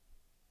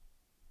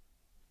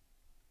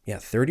 Yeah,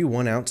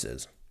 31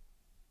 ounces.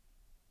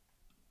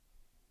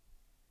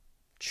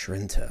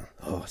 Trenta.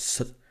 Oh,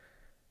 so,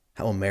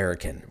 how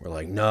American. We're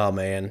like, no,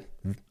 man.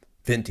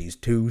 Venti's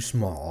too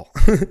small.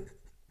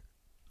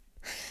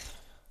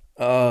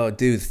 Oh,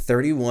 dude,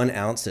 31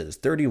 ounces.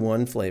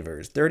 31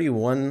 flavors.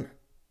 31.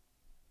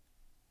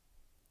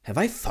 Have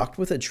I fucked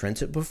with a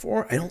Trenta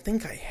before? I don't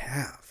think I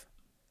have.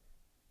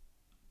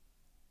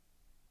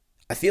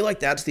 I feel like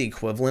that's the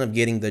equivalent of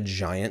getting the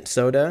giant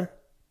soda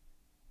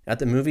at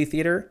the movie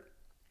theater.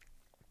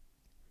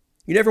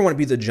 You never want to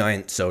be the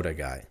giant soda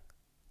guy.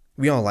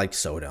 We all like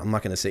soda. I'm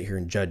not going to sit here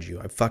and judge you.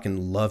 I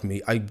fucking love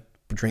me. I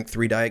drink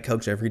 3 Diet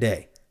Cokes every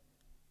day.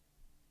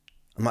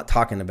 I'm not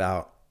talking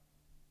about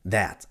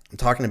that. I'm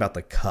talking about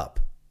the cup.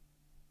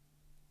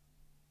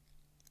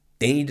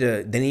 They need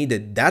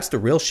to, that's the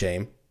real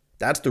shame.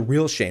 That's the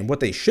real shame. What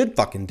they should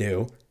fucking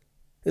do,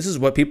 this is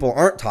what people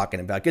aren't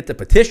talking about. Get the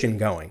petition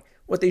going.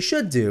 What they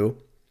should do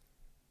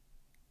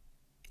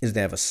is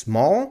they have a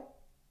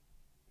small,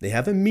 they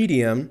have a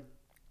medium,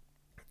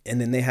 and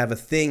then they have a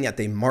thing that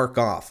they mark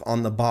off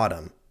on the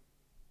bottom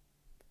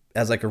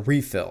as like a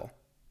refill.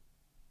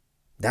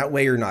 That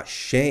way you're not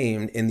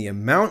shamed in the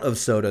amount of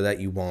soda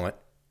that you want.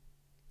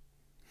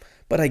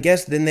 But I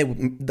guess then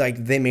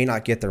they may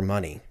not get their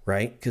money,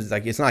 right? Because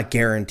like it's not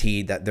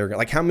guaranteed that they're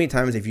like, how many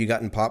times have you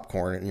gotten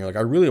popcorn and you're like,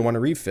 I really want to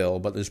refill,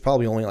 but there's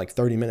probably only like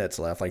 30 minutes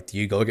left. Like, do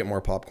you go get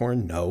more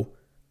popcorn? No.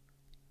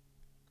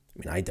 I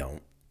mean, I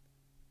don't.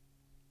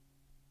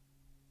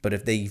 But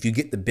if you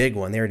get the big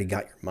one, they already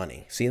got your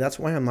money. See, that's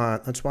why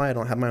I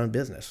don't have my own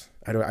business.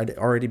 I'd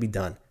already be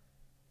done.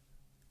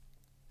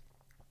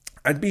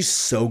 I'd be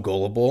so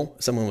gullible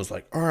if someone was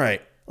like, all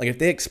right, like if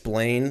they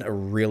explain a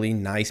really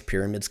nice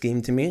pyramid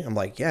scheme to me, I'm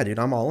like, yeah, dude,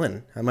 I'm all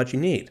in. How much you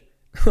need?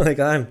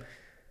 That's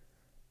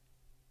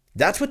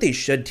what they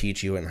should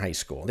teach you in high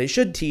school. They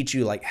should teach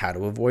you like how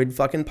to avoid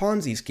fucking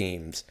Ponzi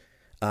schemes,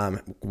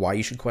 why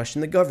you should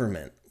question the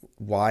government,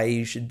 why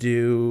you should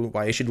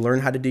learn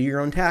how to do your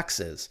own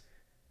taxes.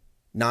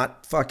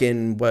 Not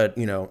fucking what,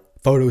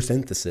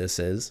 photosynthesis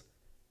is.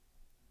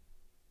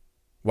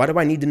 Why do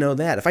I need to know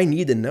that? If I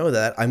need to know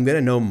that, I'm going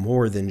to know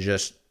more than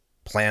just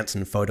plants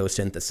and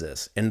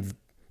photosynthesis and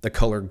the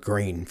color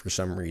green for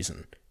some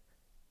reason.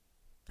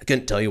 I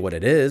couldn't tell you what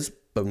it is,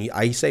 but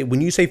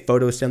when you say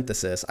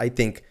photosynthesis, I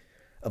think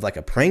of like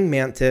a praying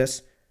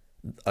mantis,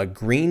 a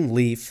green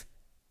leaf,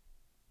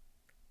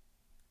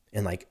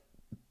 and like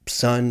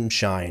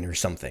sunshine or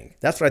something.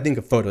 That's what I think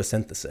of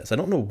photosynthesis. I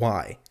don't know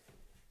why.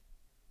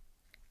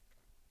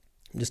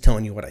 I'm just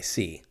telling you what I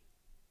see.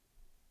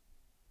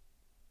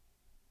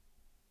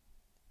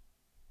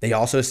 They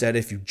also said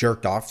if you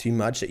jerked off too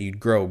much that you'd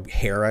grow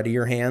hair out of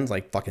your hands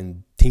like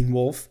fucking Teen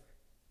Wolf.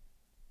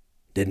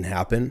 Didn't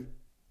happen.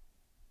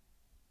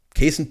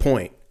 Case in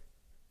point.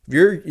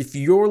 If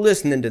you're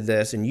listening to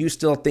this and you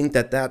still think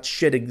that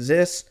shit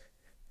exists,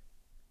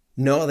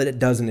 know that it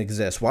doesn't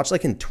exist. Watch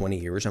like in 20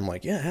 years, I'm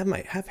like, yeah,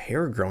 I have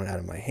hair growing out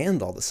of my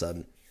hand all of a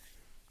sudden.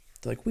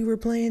 It's like, we were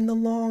playing the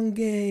long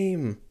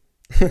game.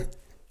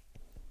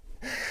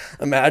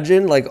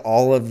 Imagine like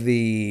all of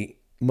the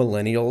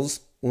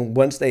millennials,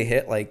 once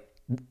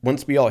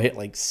we all hit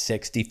like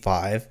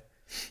 65,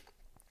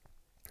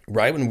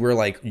 right when we're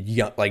like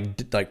young,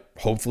 like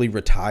hopefully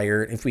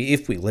retired. If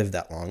we live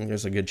that long,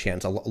 there's a good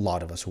chance a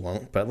lot of us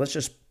won't. But let's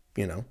just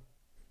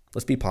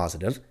let's be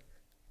positive.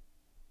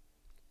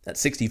 At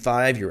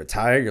 65, you're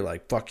retired. You're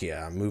like, fuck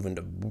yeah, I'm moving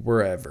to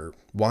wherever,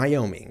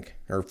 Wyoming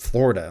or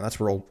Florida. That's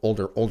where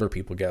older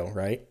people go,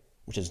 right?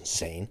 Which is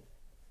insane.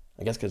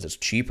 I guess because it's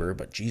cheaper,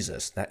 but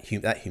Jesus, that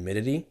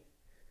humidity.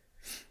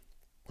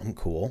 I'm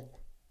cool.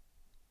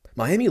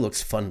 Miami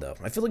looks fun though.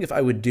 I feel like if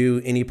I would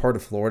do any part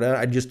of Florida,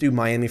 I'd just do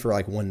Miami for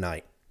like one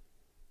night.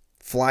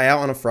 Fly out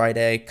on a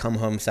Friday, come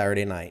home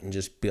Saturday night, and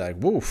just be like,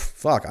 woof,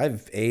 fuck,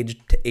 I've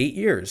aged to 8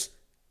 years.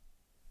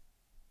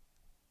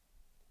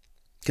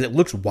 Because it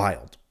looks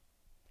wild.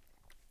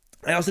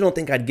 I also don't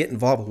think I'd get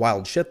involved with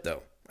wild shit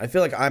though. I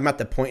feel like I'm at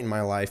the point in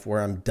my life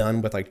where I'm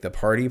done with like the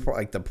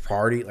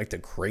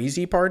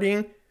crazy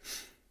partying.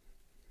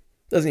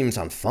 Doesn't even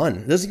sound fun.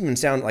 It doesn't even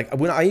sound like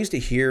when I used to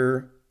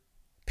hear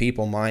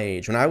people my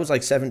age, when I was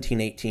like 17,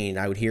 18,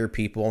 I would hear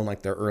people in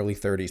like their early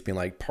 30s being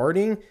like,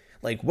 partying,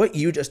 like what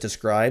you just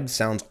described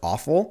sounds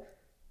awful.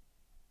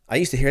 I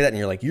used to hear that and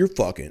you're like, you're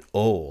fucking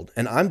old.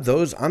 And I'm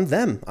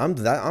them. I'm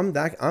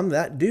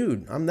that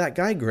dude. I'm that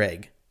guy,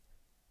 Greg.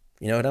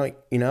 You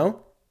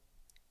know?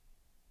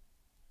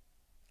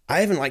 I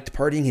haven't liked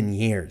partying in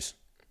years.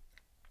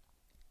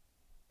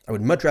 I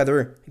would much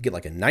rather get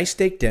like a nice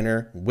steak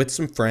dinner with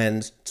some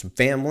friends, some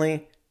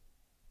family,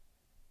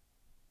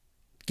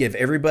 give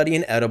everybody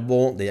an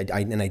edible, and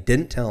I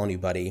didn't tell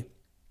anybody.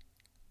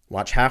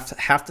 Watch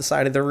half the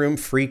side of the room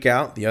freak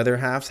out, the other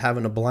half's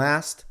having a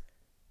blast.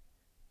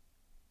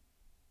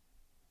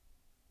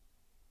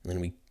 And then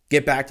we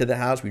get back to the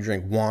house, we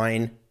drink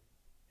wine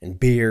and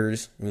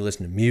beers, and we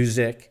listen to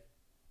music.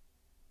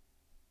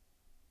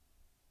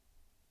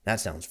 That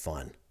sounds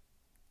fun.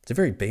 It's a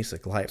very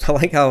basic life. I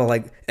like how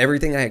like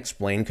everything I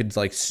explained could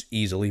like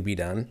easily be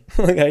done.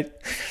 I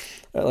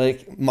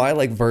like my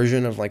like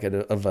version of like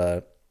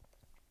a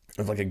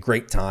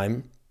great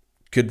time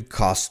could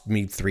cost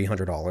me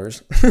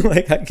 $300.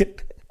 Like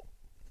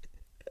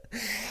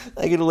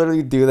I could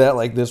literally do that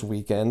like this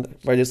weekend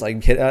if I just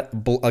like hit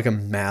like a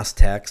mass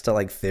text to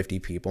like 50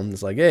 people and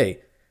just like,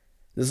 hey,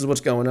 this is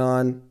what's going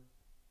on.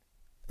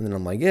 And then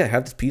I'm like, yeah,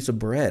 have this piece of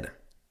bread.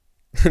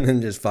 And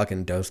then just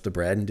fucking dose the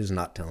bread and just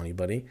not tell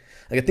anybody.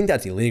 Like I think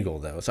that's illegal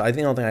though. So I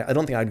don't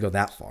think I'd go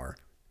that far.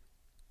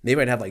 Maybe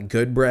I'd have like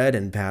good bread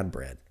and bad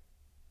bread.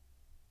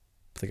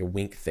 It's like a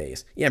wink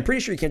face. Yeah, I'm pretty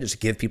sure you can't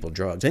just give people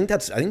drugs. I think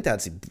that's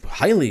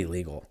highly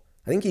illegal.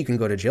 I think you can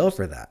go to jail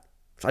for that.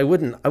 So I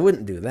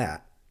wouldn't do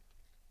that.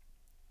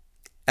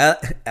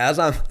 As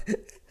I'm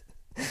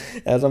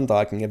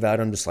talking about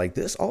it, I'm just like,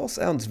 this all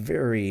sounds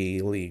very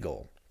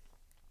legal.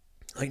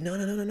 Like,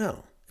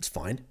 no. It's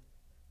fine.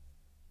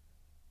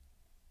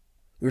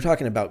 We were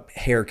talking about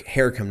hair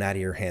coming out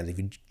of your hands.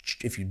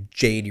 If you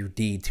jade your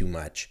D too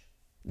much,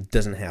 it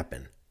doesn't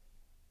happen.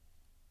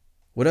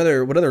 What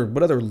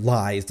other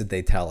lies did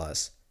they tell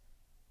us?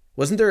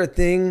 Wasn't there a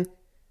thing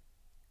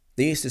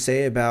they used to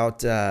say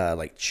about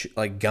like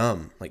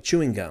gum, like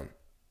chewing gum?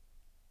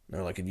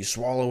 They're like, if you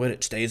swallow it,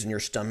 it stays in your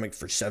stomach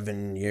for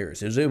 7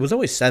 years. It was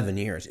always 7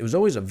 years. It was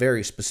always a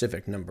very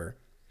specific number.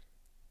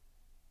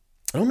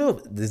 I don't know.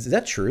 Is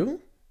that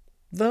true?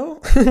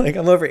 Though, like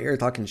I'm over here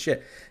talking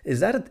shit. Is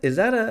that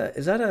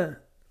a?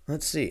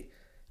 Let's see.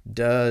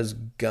 Does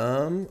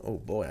gum? Oh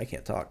boy, I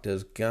can't talk.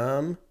 Does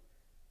gum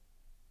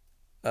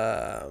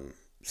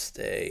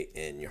stay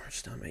in your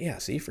stomach? Yeah.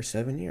 See, for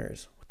 7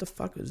 years. What the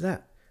fuck is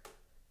that?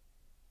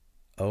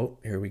 Oh,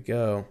 here we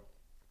go.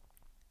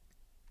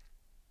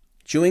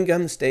 Chewing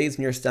gum stays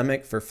in your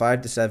stomach for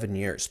 5 to 7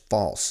 years.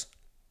 False.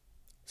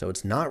 So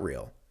it's not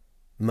real.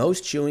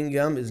 Most chewing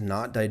gum is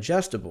not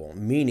digestible,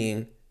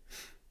 meaning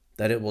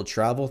that it will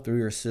travel through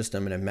your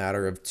system in a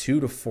matter of 2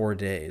 to 4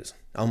 days.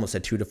 I almost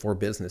said 2 to 4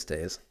 business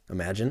days.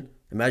 Imagine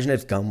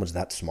if gum was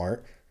that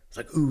smart. It's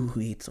like, ooh, who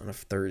eats on a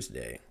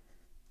Thursday?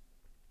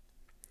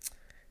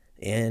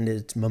 And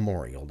it's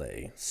Memorial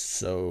Day,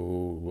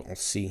 so I'll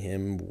see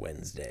him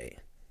Wednesday.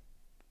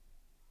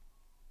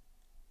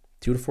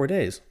 2 to 4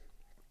 days.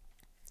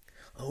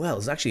 Oh, well,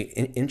 it's actually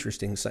an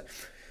interesting.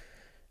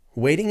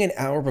 Waiting an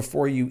hour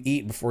before you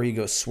eat before you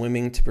go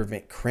swimming to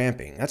prevent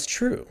cramping. That's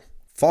true.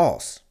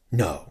 False.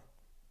 No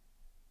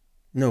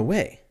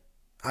way.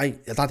 I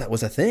thought that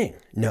was a thing.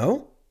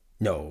 No.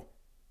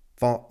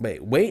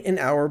 Wait an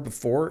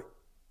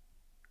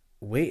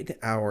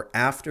hour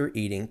after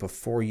eating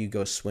before you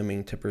go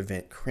swimming to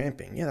prevent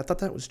cramping. Yeah, I thought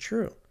that was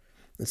true.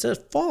 It says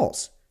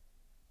false.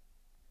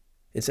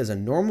 It says a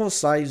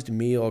normal-sized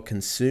meal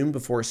consumed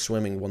before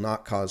swimming will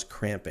not cause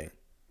cramping.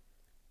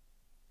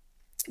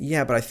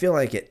 Yeah, but I feel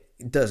like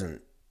it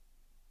doesn't.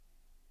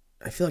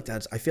 I feel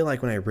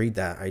like when I read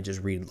that, I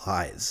just read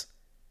lies.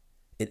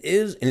 It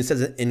is, and it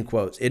says it in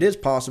quotes, it is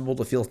possible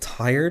to feel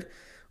tired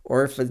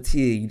or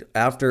fatigued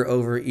after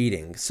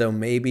overeating, so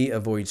maybe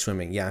avoid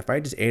swimming. Yeah, if I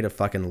just ate a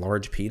fucking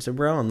large pizza,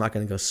 bro, I'm not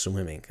going to go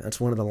swimming. That's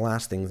one of the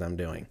last things I'm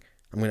doing.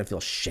 I'm going to feel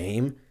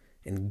shame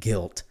and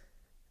guilt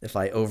if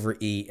I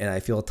overeat and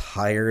I feel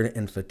tired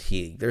and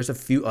fatigued. There's a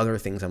few other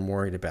things I'm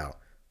worried about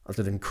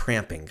other than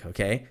cramping,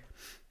 okay?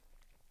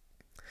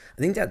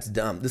 I think that's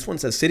dumb. This one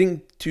says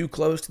sitting too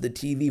close to the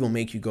TV will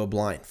make you go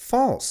blind.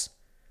 False.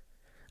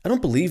 I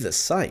don't believe this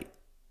site.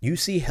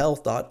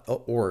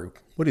 UChealth.org.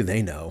 What do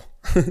they know?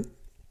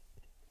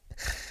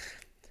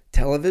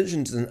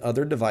 Televisions and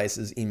other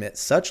devices emit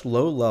such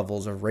low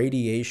levels of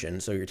radiation,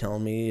 so you're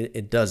telling me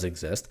it does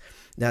exist,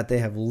 that they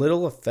have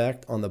little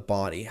effect on the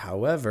body.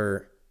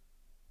 However,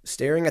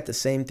 staring at the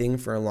same thing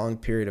for a long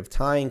period of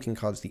time can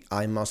cause the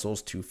eye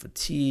muscles to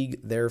fatigue,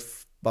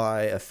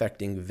 thereby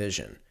affecting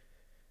vision.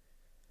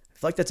 I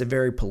feel like that's a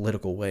very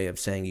political way of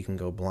saying you can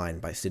go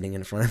blind by sitting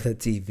in front of the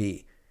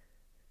TV.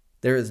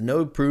 There is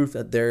no proof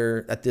that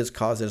this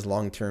causes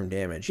long-term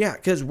damage. Yeah,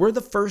 because we're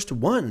the first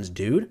ones,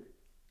 dude.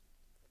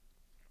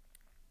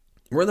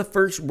 We're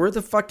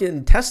the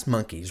fucking test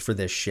monkeys for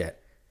this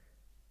shit.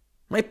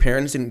 My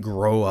parents didn't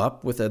grow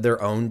up with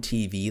their own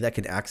TV that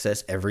could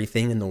access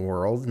everything in the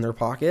world in their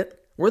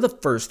pocket. We're the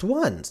first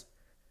ones.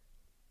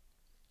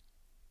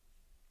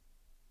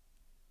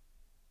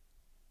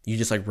 You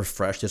just like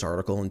refresh this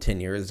article in 10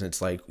 years and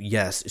it's like,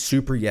 yes,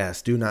 super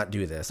yes, do not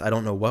do this. I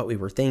don't know what we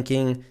were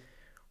thinking.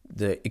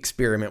 The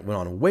experiment went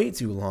on way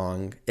too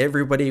long.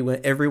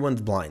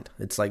 Everyone's blind.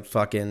 It's like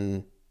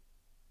fucking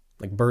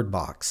like Bird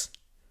Box.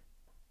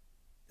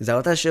 Is that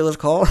what that shit was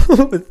called?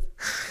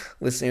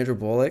 with Sandra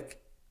Bullock?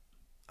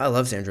 I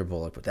love Sandra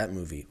Bullock, but that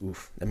movie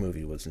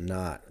was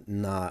not.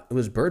 It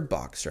was Bird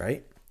Box,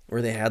 right?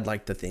 Where they had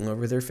like the thing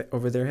over their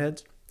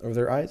heads, over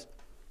their eyes,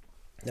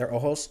 their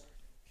ojos.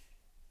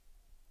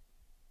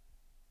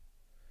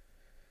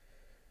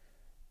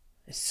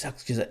 It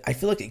sucks because I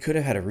feel like it could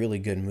have had a really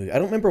good movie. I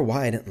don't remember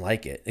why I didn't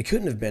like it. It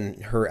couldn't have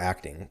been her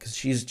acting because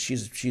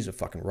she's a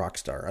fucking rock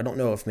star. I don't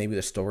know if maybe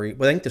the story,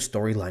 but I think the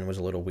storyline was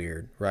a little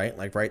weird, right?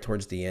 Like right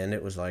towards the end,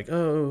 it was like,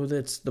 oh,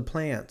 that's the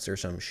plants or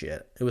some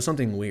shit. It was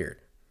something weird.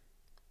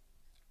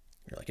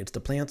 You're like, it's the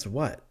plants of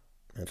what?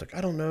 And it's like,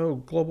 I don't know,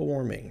 global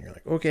warming. And you're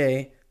like,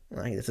 okay,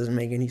 like, this doesn't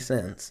make any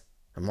sense.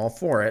 I'm all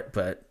for it,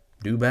 but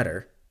do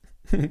better.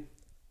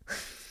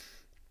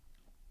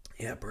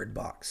 Yeah, Bird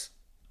Box.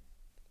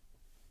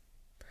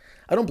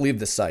 I don't believe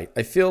this site.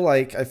 I feel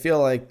like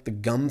the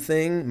gum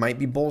thing might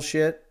be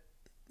bullshit,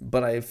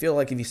 but I feel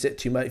like if you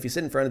sit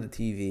in front of the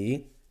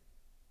TV,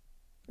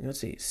 let's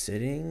see,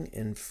 sitting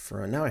in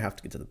front. Now I have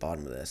to get to the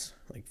bottom of this.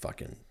 Like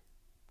fucking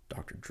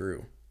Dr.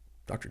 Drew.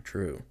 Dr.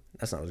 Drew.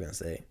 That's not what I was gonna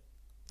say.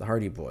 The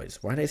Hardy Boys.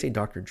 Why did I say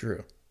Dr.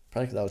 Drew?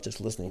 Probably because I was just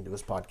listening to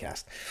his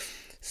podcast.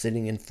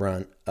 Sitting in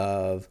front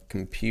of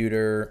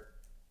computer.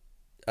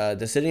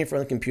 Does sitting in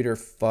front of the computer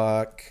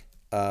fuck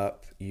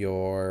up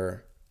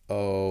your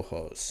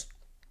ojos?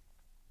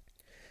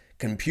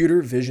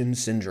 Computer vision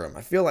syndrome.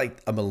 I feel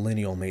like a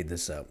millennial made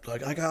this up.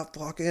 Like, I got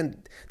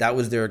fucking... That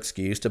was their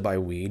excuse to buy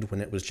weed when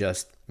it was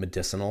just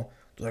medicinal.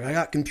 Like, I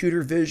got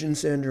computer vision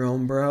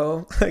syndrome,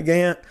 bro. I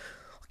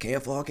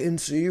can't fucking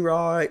see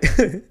right.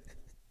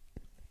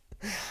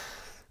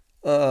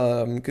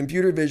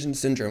 Computer vision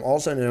syndrome,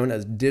 also known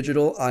as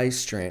digital eye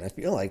strain. I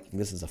feel like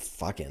this is a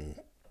fucking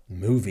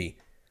movie.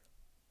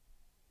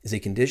 Is a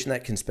condition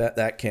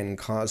that can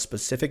cause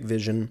specific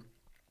vision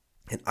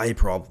and eye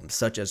problems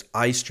such as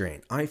eye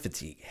strain, eye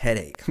fatigue,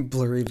 headache,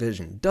 blurry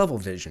vision, double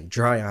vision,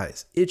 dry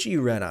eyes, itchy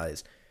red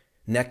eyes,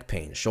 neck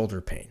pain,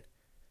 shoulder pain.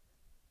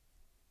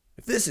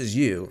 If this is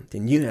you,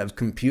 then you have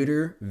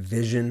computer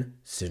vision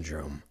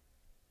syndrome.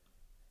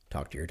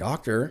 Talk to your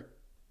doctor,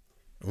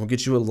 and we'll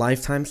get you a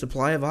lifetime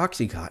supply of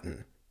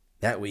Oxycontin.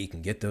 That way you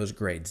can get those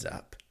grades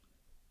up.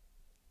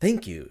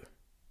 Thank you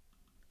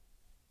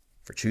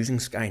for choosing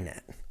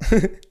Skynet.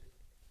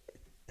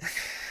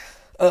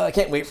 I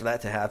can't wait for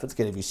that to happen. It's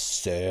going to be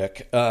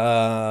sick.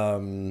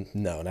 No,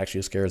 it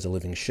actually scares the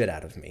living shit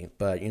out of me.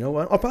 But you know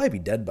what? I'll probably be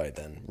dead by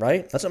then,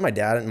 right? That's what my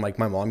dad and like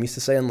my mom used to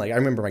say. And like I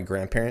remember my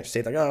grandparents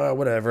say like, oh,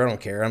 whatever, I don't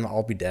care.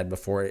 I'll be dead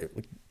before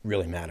it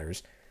really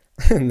matters.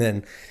 And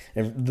then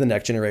the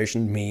next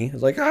generation, me,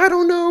 is like, I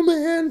don't know,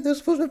 man.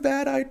 This was a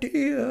bad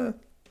idea.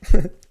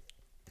 I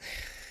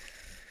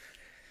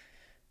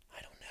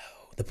don't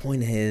know. The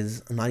point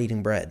is, I'm not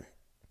eating bread.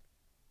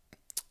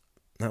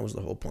 That was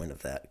the whole point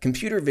of that.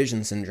 Computer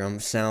vision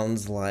syndrome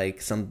sounds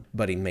like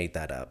somebody made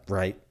that up,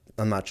 right?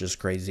 I'm not just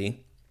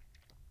crazy.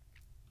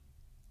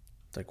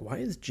 It's like, why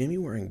is Jimmy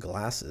wearing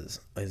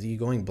glasses? Is he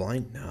going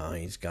blind? No,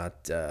 he's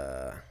got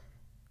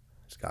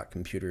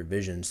computer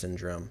vision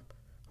syndrome.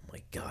 Oh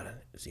my God,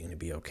 is he going to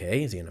be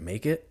okay? Is he going to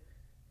make it?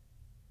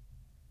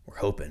 We're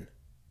hoping.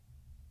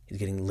 He's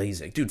getting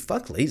LASIK. Dude,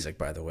 fuck LASIK,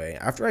 by the way.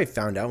 After I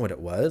found out what it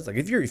was, like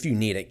if you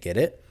need it, get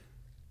it.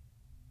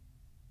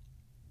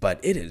 But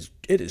it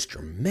is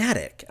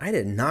dramatic. I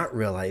did not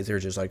realize they're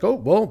just like, oh,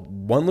 well,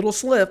 one little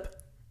slip.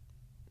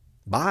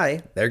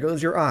 Bye. There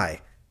goes your eye.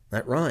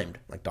 That rhymed.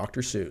 Like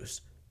Dr. Seuss,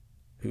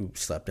 who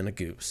slept in a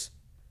goose.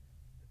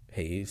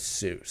 Hey,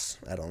 Seuss.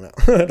 I don't know.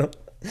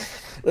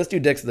 Let's do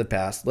dicks of the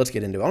past. Let's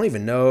get into it. I don't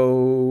even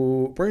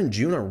know. We're in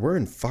June or we're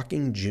in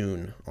fucking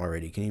June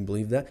already. Can you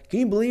believe that? Can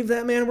you believe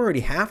that, man? We're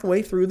already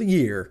halfway through the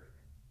year.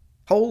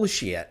 Holy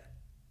shit.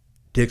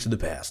 Dicks of the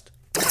past.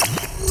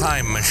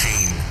 Time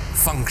machine.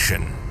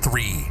 Function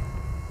 3,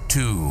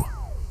 2,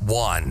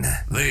 1.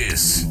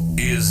 This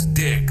is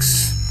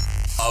Dicks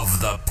of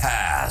the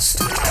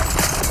Past.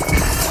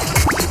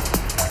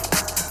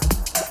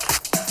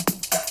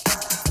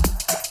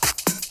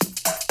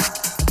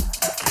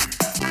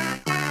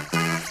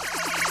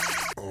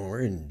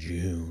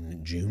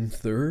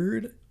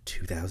 3rd,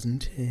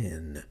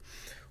 2010.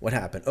 What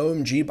happened?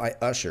 OMG by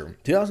Usher.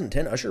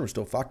 2010, Usher was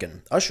still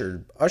fucking.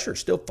 Usher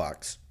still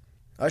fucks.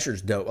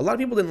 Usher's dope. A lot of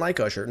people didn't like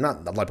Usher.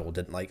 Not a lot of people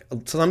didn't like.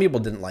 Some people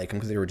didn't like him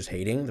because they were just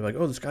hating. They're like,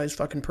 oh, this guy's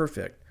fucking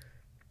perfect.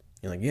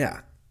 You're like,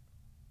 yeah,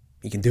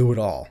 he can do it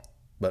all.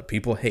 But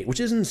people hate, which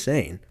is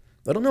insane.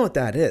 I don't know what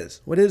that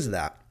is. What is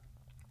that?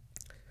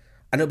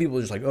 I know people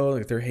are just like, oh,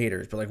 like they're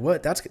haters, but like,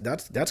 what?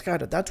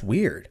 That's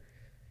weird.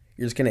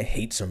 You're just gonna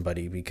hate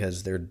somebody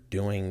because they're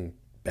doing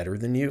better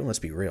than you. Let's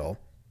be real.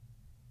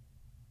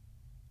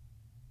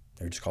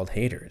 They're just called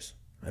haters.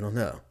 I don't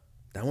know.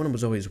 That one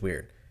was always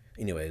weird.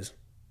 Anyways,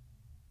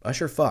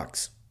 Usher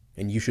fucks,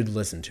 and you should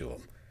listen to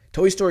him.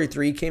 Toy Story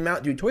 3 came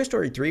out. Dude, Toy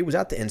Story 3 was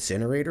that the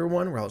incinerator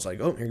one where I was like,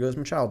 oh, here goes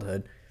my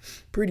childhood.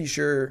 Pretty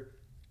sure.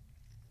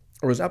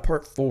 Or was that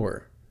part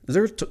 4?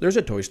 There's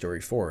a Toy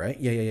Story 4, right?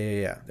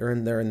 Yeah. They're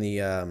in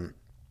the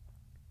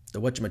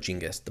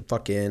whatchamachingus, the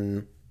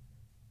fucking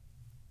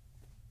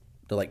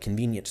the like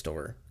convenience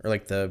store, or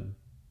like the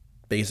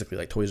basically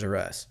like Toys R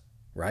Us,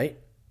 right?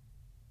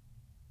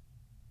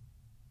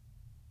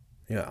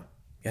 Yeah.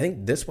 I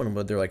think this one,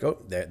 they're like,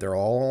 oh, they're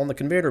all on the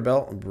conveyor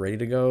belt, ready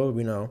to go,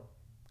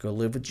 go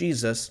live with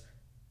Jesus.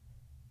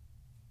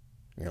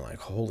 And you're like,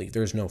 holy,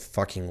 there's no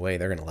fucking way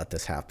they're going to let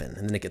this happen.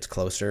 And then it gets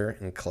closer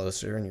and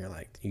closer, and you're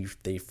like,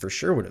 they for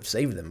sure would have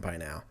saved them by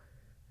now.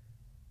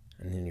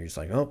 And then you're just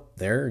like, oh,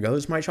 there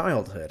goes my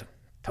childhood.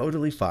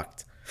 Totally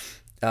fucked.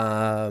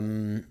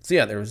 So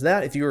yeah, there was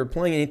that. If you were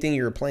playing anything,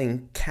 you were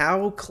playing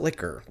Cow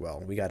Clicker.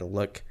 Well, we got to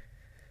look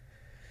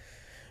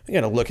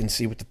and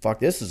see what the fuck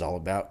this is all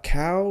about.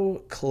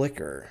 Cow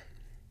Clicker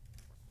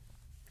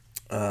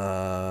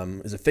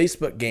is a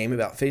Facebook game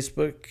about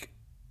Facebook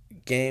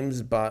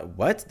games. But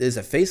what is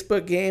a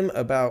Facebook game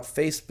about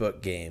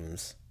Facebook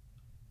games?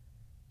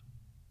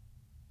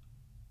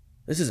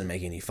 This isn't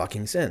making any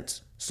fucking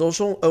sense. It's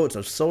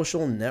a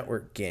social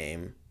network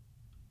game.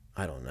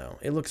 I don't know.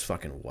 It looks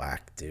fucking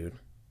whack, dude.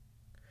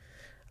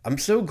 I'm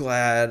so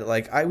glad.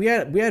 Like we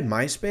had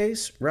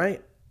MySpace,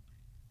 right?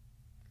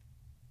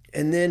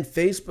 And then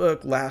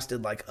Facebook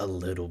lasted like a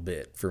little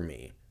bit for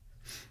me.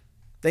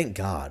 Thank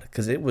God,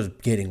 because it was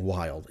getting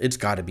wild. It's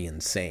got to be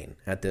insane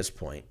at this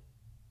point.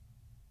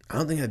 I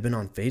don't think I've been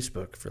on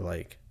Facebook for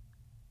like...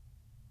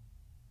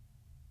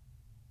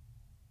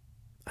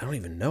 I don't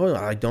even know.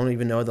 I don't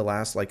even know the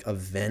last like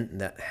event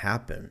that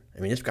happened. I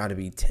mean, it's got to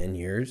be 10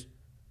 years.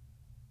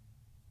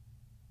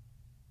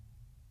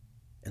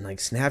 And like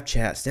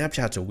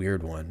Snapchat's a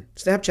weird one.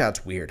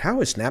 Snapchat's weird. How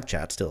is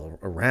Snapchat still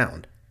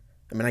around?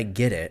 I mean, I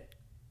get it,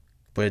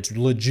 but it's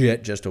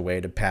legit just a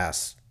way to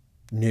pass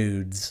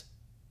nudes.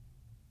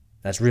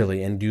 That's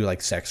really, and do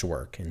like sex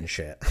work and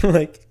shit.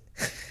 I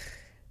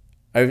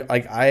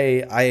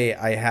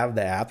have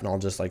the app and I'll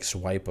just like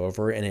swipe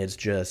over and it's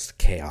just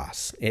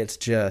chaos. It's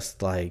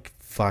just like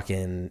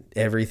fucking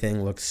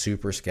everything looks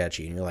super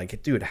sketchy and you're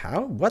like, dude,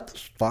 what the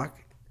fuck?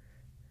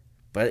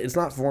 But it's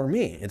not for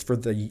me. It's for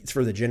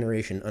the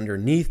generation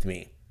underneath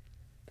me.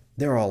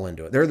 They're all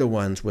into it. They're the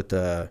ones with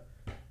the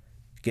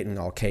getting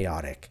all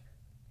chaotic.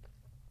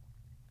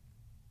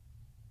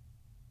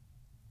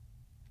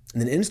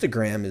 And then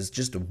Instagram is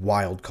just a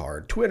wild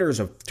card. Twitter's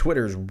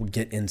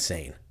get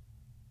insane.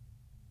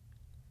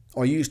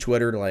 I'll use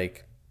Twitter to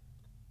like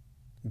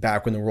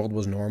back when the world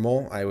was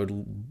normal. I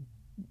would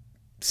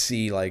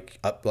see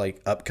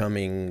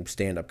upcoming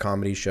stand-up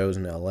comedy shows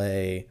in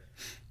LA.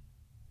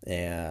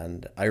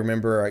 And I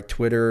remember at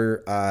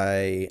Twitter,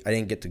 I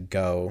didn't get to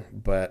go,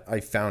 but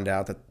I found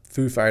out that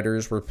Foo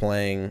Fighters were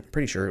playing,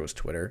 pretty sure it was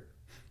Twitter.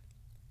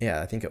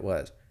 Yeah, I think it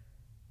was.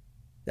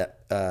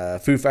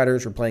 That Foo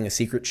Fighters were playing a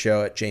secret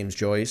show at James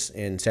Joyce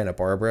in Santa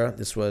Barbara.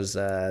 This was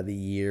the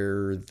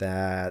year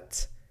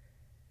that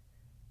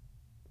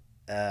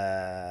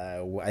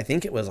I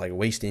think it was like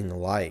Wasting the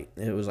Light.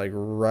 It was like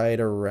right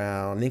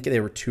around, I think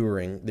they were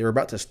touring. They were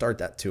about to start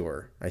that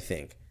tour, I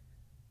think.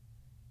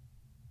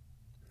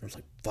 I was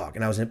like, fuck.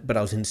 And I was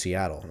in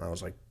Seattle and I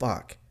was like,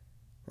 fuck.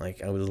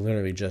 Like I was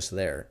literally just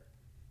there.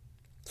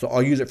 So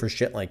I'll use it for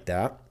shit like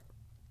that.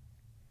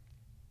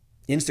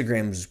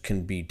 Instagrams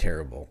can be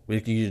terrible.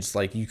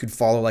 You could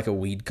follow like a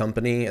weed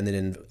company and then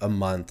in a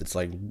month it's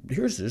like,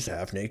 here's this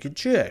half naked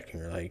chick.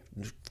 And you're like,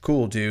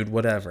 cool, dude,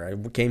 whatever. I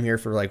came here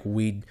for like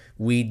weed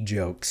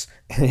jokes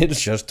and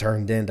it's just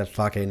turned into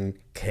fucking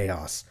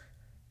chaos.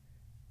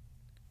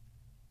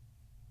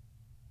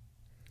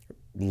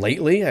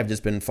 Lately, I've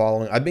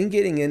been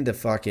getting into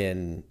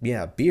fucking,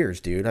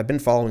 beers, dude. I've been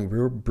following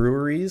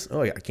breweries.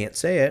 Oh, I can't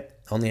say it.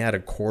 Only had a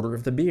quarter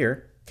of the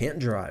beer. Can't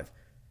drive.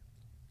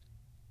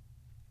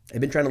 I've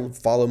been trying to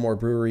follow more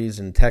breweries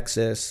in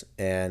Texas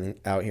and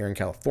out here in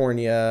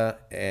California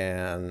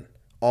and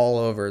all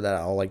over that.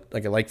 I'll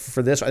like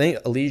for this, I think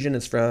Elysian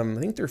is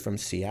they're from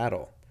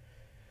Seattle.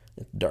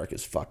 It's dark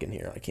as fuck in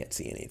here. I can't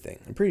see anything.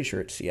 I'm pretty sure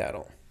it's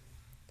Seattle.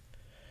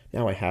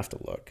 Now I have to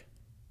look.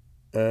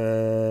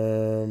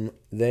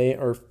 They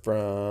are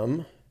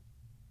from...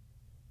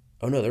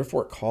 Oh, no, they're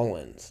Fort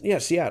Collins. Yeah,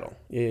 Seattle.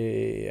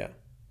 Yeah.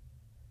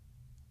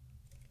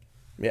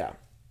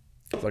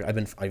 Like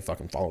I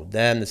fucking followed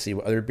them to see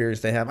what other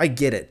beers they have. I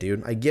get it,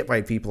 dude. I get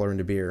why people are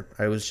into beer.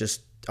 I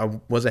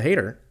was a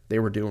hater. They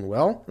were doing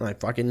well, and I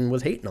fucking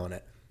was hating on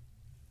it.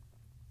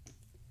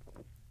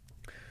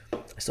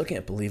 I still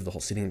can't believe the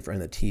whole sitting in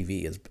front of the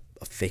TV is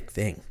a fake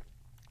thing.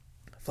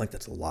 I feel like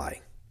that's a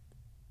lie.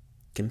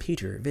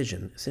 Computer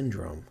vision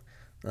syndrome.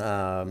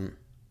 But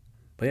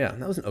yeah,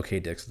 that was an okay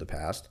Dicks of the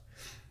past.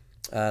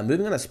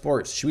 Moving on to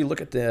sports, should we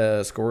look at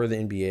the score of the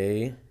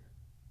NBA?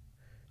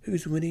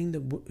 Who's winning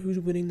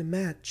the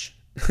match?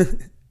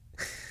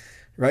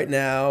 Right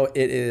now,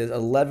 it is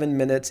 11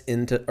 minutes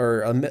left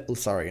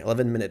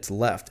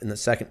in the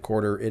second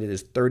quarter. It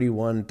is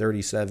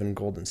 31-37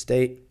 Golden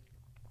State.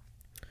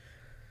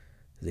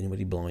 Is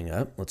anybody blowing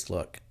up? Let's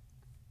look.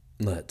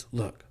 Let's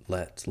look.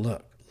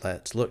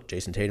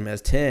 Jason Tatum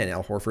has 10.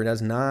 Al Horford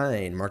has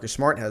 9. Marcus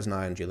Smart has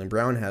 9. Jaylen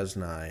Brown has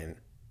 9.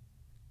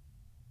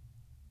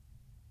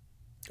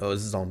 Oh,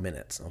 this is all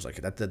minutes. I was like,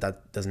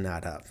 that doesn't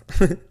add up.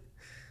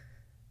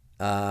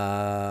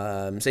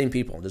 Same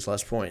people, just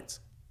less points.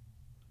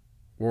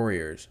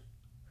 Warriors.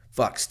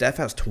 Fuck, Steph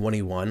has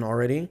 21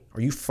 already? Are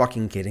you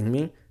fucking kidding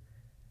me?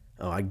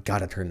 Oh, I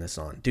gotta turn this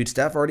on. Dude,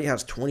 Steph already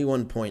has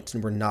 21 points,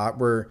 and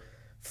we're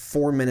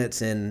 4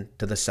 minutes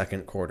into the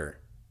second quarter.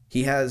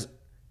 He has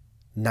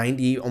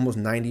almost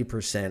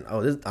 90%.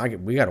 Oh,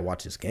 we gotta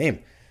watch this game.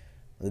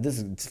 This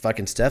is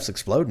fucking Steph's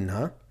exploding,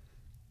 huh?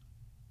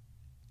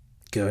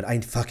 Good. I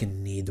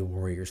fucking need the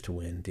Warriors to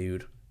win,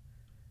 dude.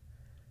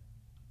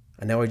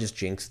 I know I just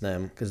jinxed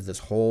them because this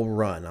whole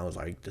run, I was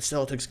like, the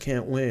Celtics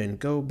can't win.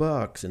 Go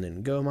Bucks, and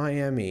then go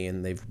Miami,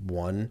 and they've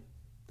won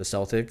the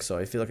Celtics. So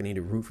I feel like I need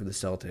to root for the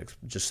Celtics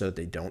just so that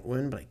they don't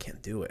win, but I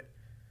can't do it.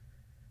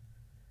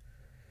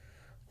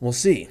 We'll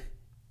see.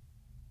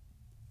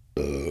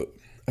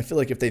 I feel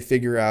like if they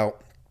figure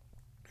out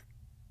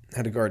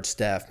how to guard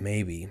Steph,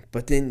 maybe.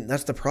 But then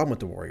that's the problem with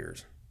the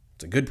Warriors.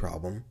 It's a good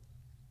problem.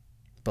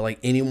 But like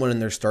anyone in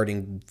their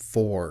starting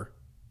 4,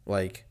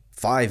 like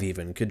 5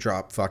 even, could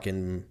drop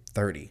fucking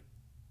 30.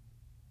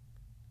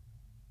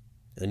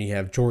 And then you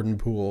have Jordan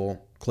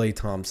Poole, Klay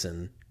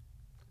Thompson,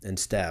 and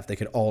Steph. They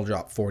could all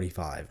drop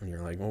 45. And you're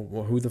like,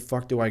 well, who the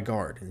fuck do I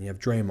guard? And you have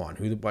Draymond.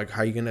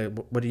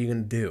 What are you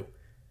gonna do?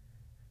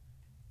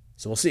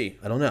 So we'll see.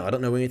 I don't know. I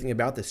don't know anything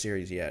about this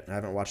series yet. I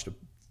haven't watched a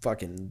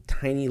fucking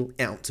tiny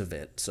ounce of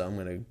it. So I'm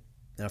gonna,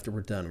 after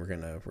we're done, we're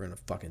gonna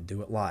fucking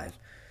do it live.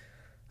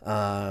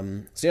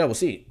 So yeah, we'll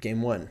see.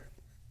 Game 1.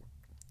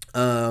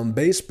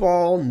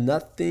 Baseball,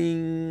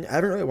 nothing. I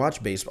haven't really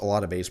watched a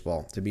lot of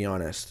baseball, to be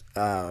honest.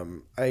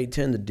 I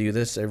tend to do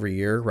this every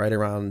year, right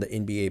around the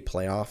NBA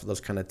playoff.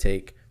 Those kind of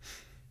take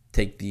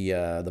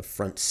the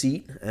front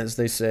seat, as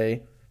they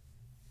say,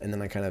 and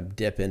then I kind of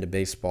dip into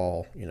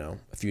baseball,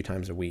 a few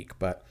times a week.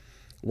 But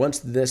once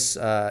this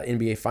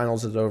NBA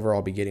Finals is over,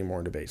 I'll be getting more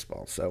into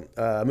baseball. So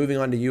moving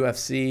on to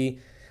UFC.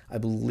 I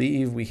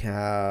believe we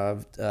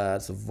have,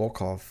 it's a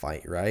Volkov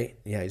fight, right?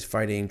 Yeah, he's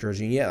fighting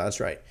Jorginho. Yeah,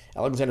 that's right.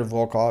 Alexander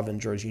Volkov and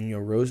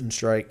Jorginho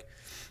Rosenstrike.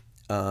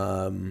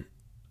 I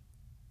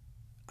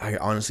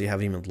honestly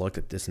haven't even looked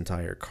at this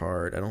entire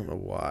card. I don't know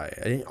why.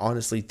 I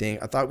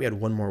thought we had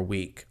one more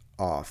week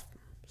off,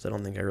 so I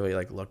don't think I really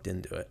looked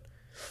into it.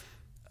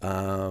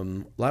 A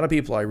lot of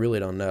people I really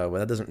don't know, but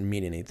that doesn't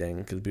mean anything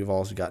because we've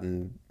also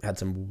had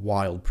some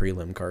wild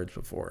prelim cards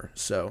before,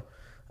 so...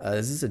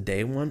 is this a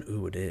day one?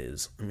 Ooh, it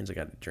is. That means I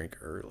got to drink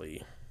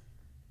early.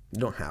 You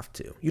don't have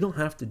to. You don't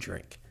have to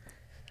drink.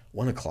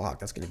 1 o'clock,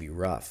 that's going to be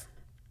rough.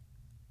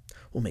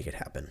 We'll make it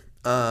happen.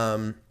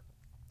 And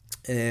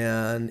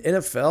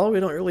NFL, we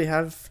don't really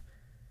have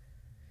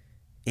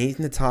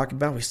anything to talk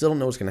about. We still don't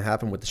know what's going to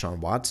happen with Deshaun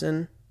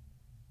Watson.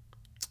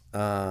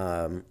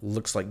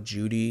 Looks like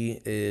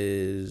Judy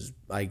is,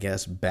 I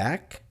guess,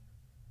 back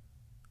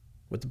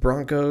with the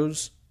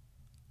Broncos.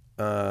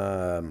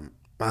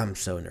 I'm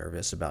so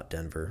nervous about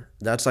Denver.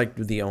 That's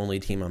the only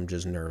team I'm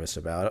just nervous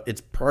about.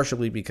 It's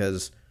partially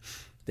because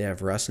they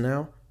have Russ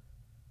now.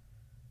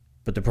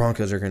 But the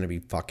Broncos are going to be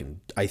fucking...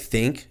 I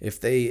think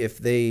if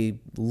they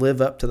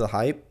live up to the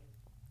hype,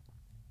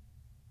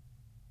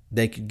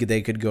 they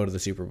could go to the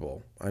Super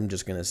Bowl. I'm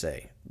just going to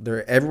say.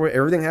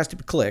 Everything has to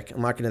click.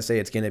 I'm not going to say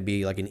it's going to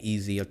be an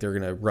easy... they're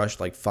going to rush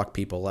fuck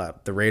people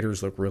up. The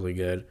Raiders look really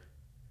good.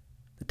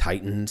 The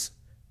Titans.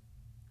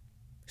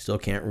 Still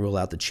can't rule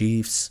out the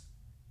Chiefs.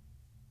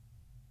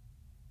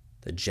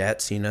 The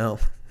Jets, It's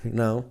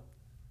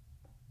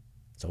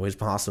always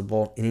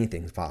possible.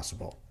 Anything's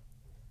possible.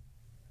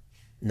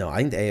 No, I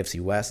think the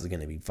AFC West is going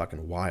to be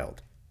fucking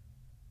wild.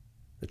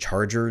 The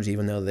Chargers,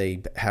 even though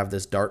they have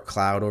this dark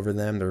cloud over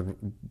them, they're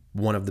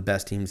one of the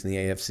best teams in the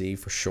AFC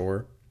for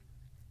sure.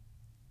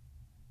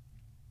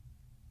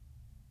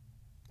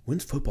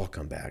 When's football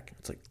come back?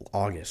 It's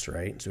August,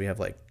 right? So we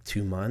have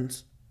 2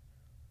 months.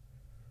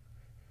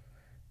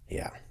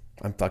 Yeah,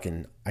 I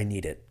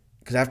need it.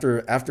 Because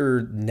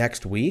after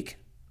next week,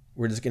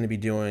 we're just going to be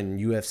doing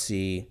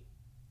UFC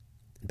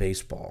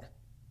baseball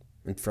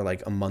for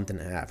a month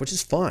and a half, which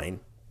is fine.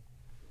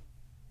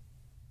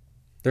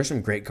 There's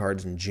some great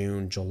cards in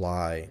June,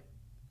 July.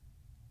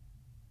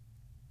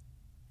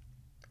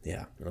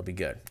 Yeah, it'll be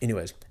good.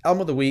 Anyways,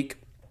 album of the week.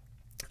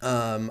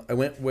 I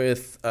went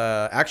with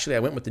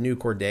the new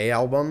Corday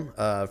album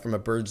from A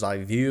Bird's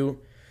Eye View.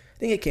 I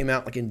think it came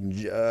out like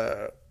in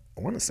I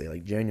want to say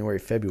like January,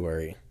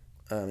 February.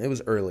 It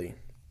was early,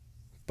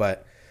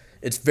 but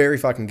it's very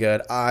fucking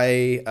good.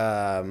 I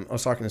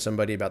was talking to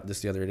somebody about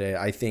this the other day.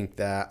 I think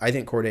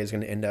Corday is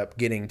going to end up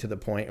getting to the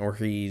point where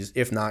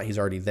if not, he's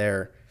already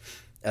there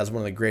as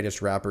one of the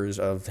greatest rappers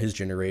of his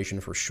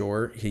generation for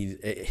sure.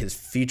 His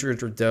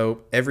features are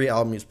dope. Every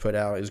album he's put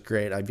out is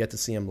great. I've yet to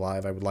see him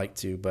live. I would like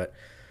to, but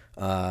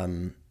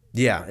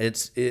yeah,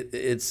 it's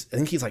I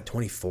think he's like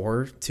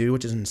 24 too,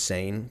 which is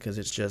insane because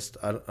it's just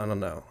I don't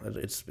know.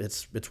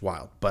 It's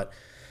wild. But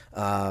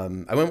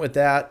I went with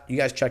that. You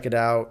guys check it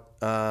out.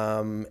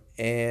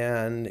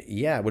 And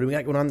yeah, what do we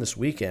got going on this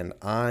weekend?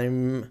 I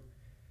don't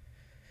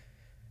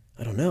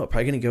know,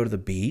 probably gonna go to the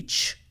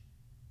beach.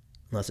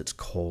 Unless it's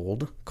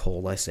cold.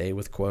 Cold, I say,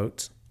 with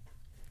quotes.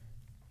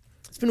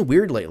 It's been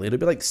weird lately. It'll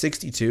be like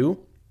 62.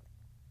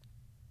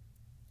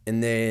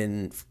 And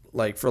then,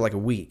 like, for like a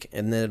week.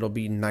 And then it'll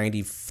be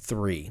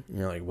 93. And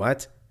you're like,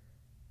 what?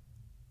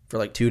 For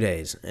like 2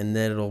 days. And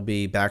then it'll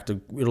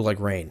like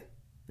rain.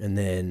 And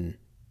then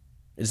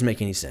it doesn't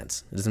make any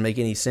sense. It doesn't make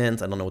any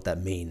sense. I don't know what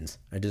that means.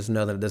 I just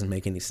know that it doesn't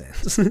make any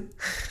sense. I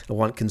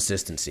want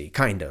consistency.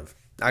 Kind of.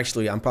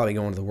 Actually, I'm probably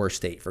going to the worst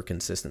state for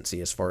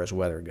consistency as far as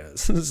weather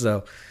goes.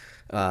 So...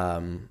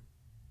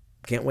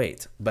 can't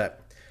wait.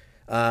 But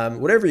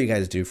whatever you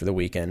guys do for the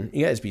weekend,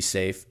 you guys be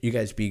safe, you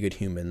guys be good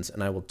humans,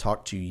 and I will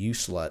talk to you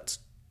sluts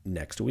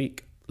next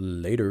week.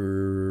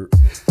 Later.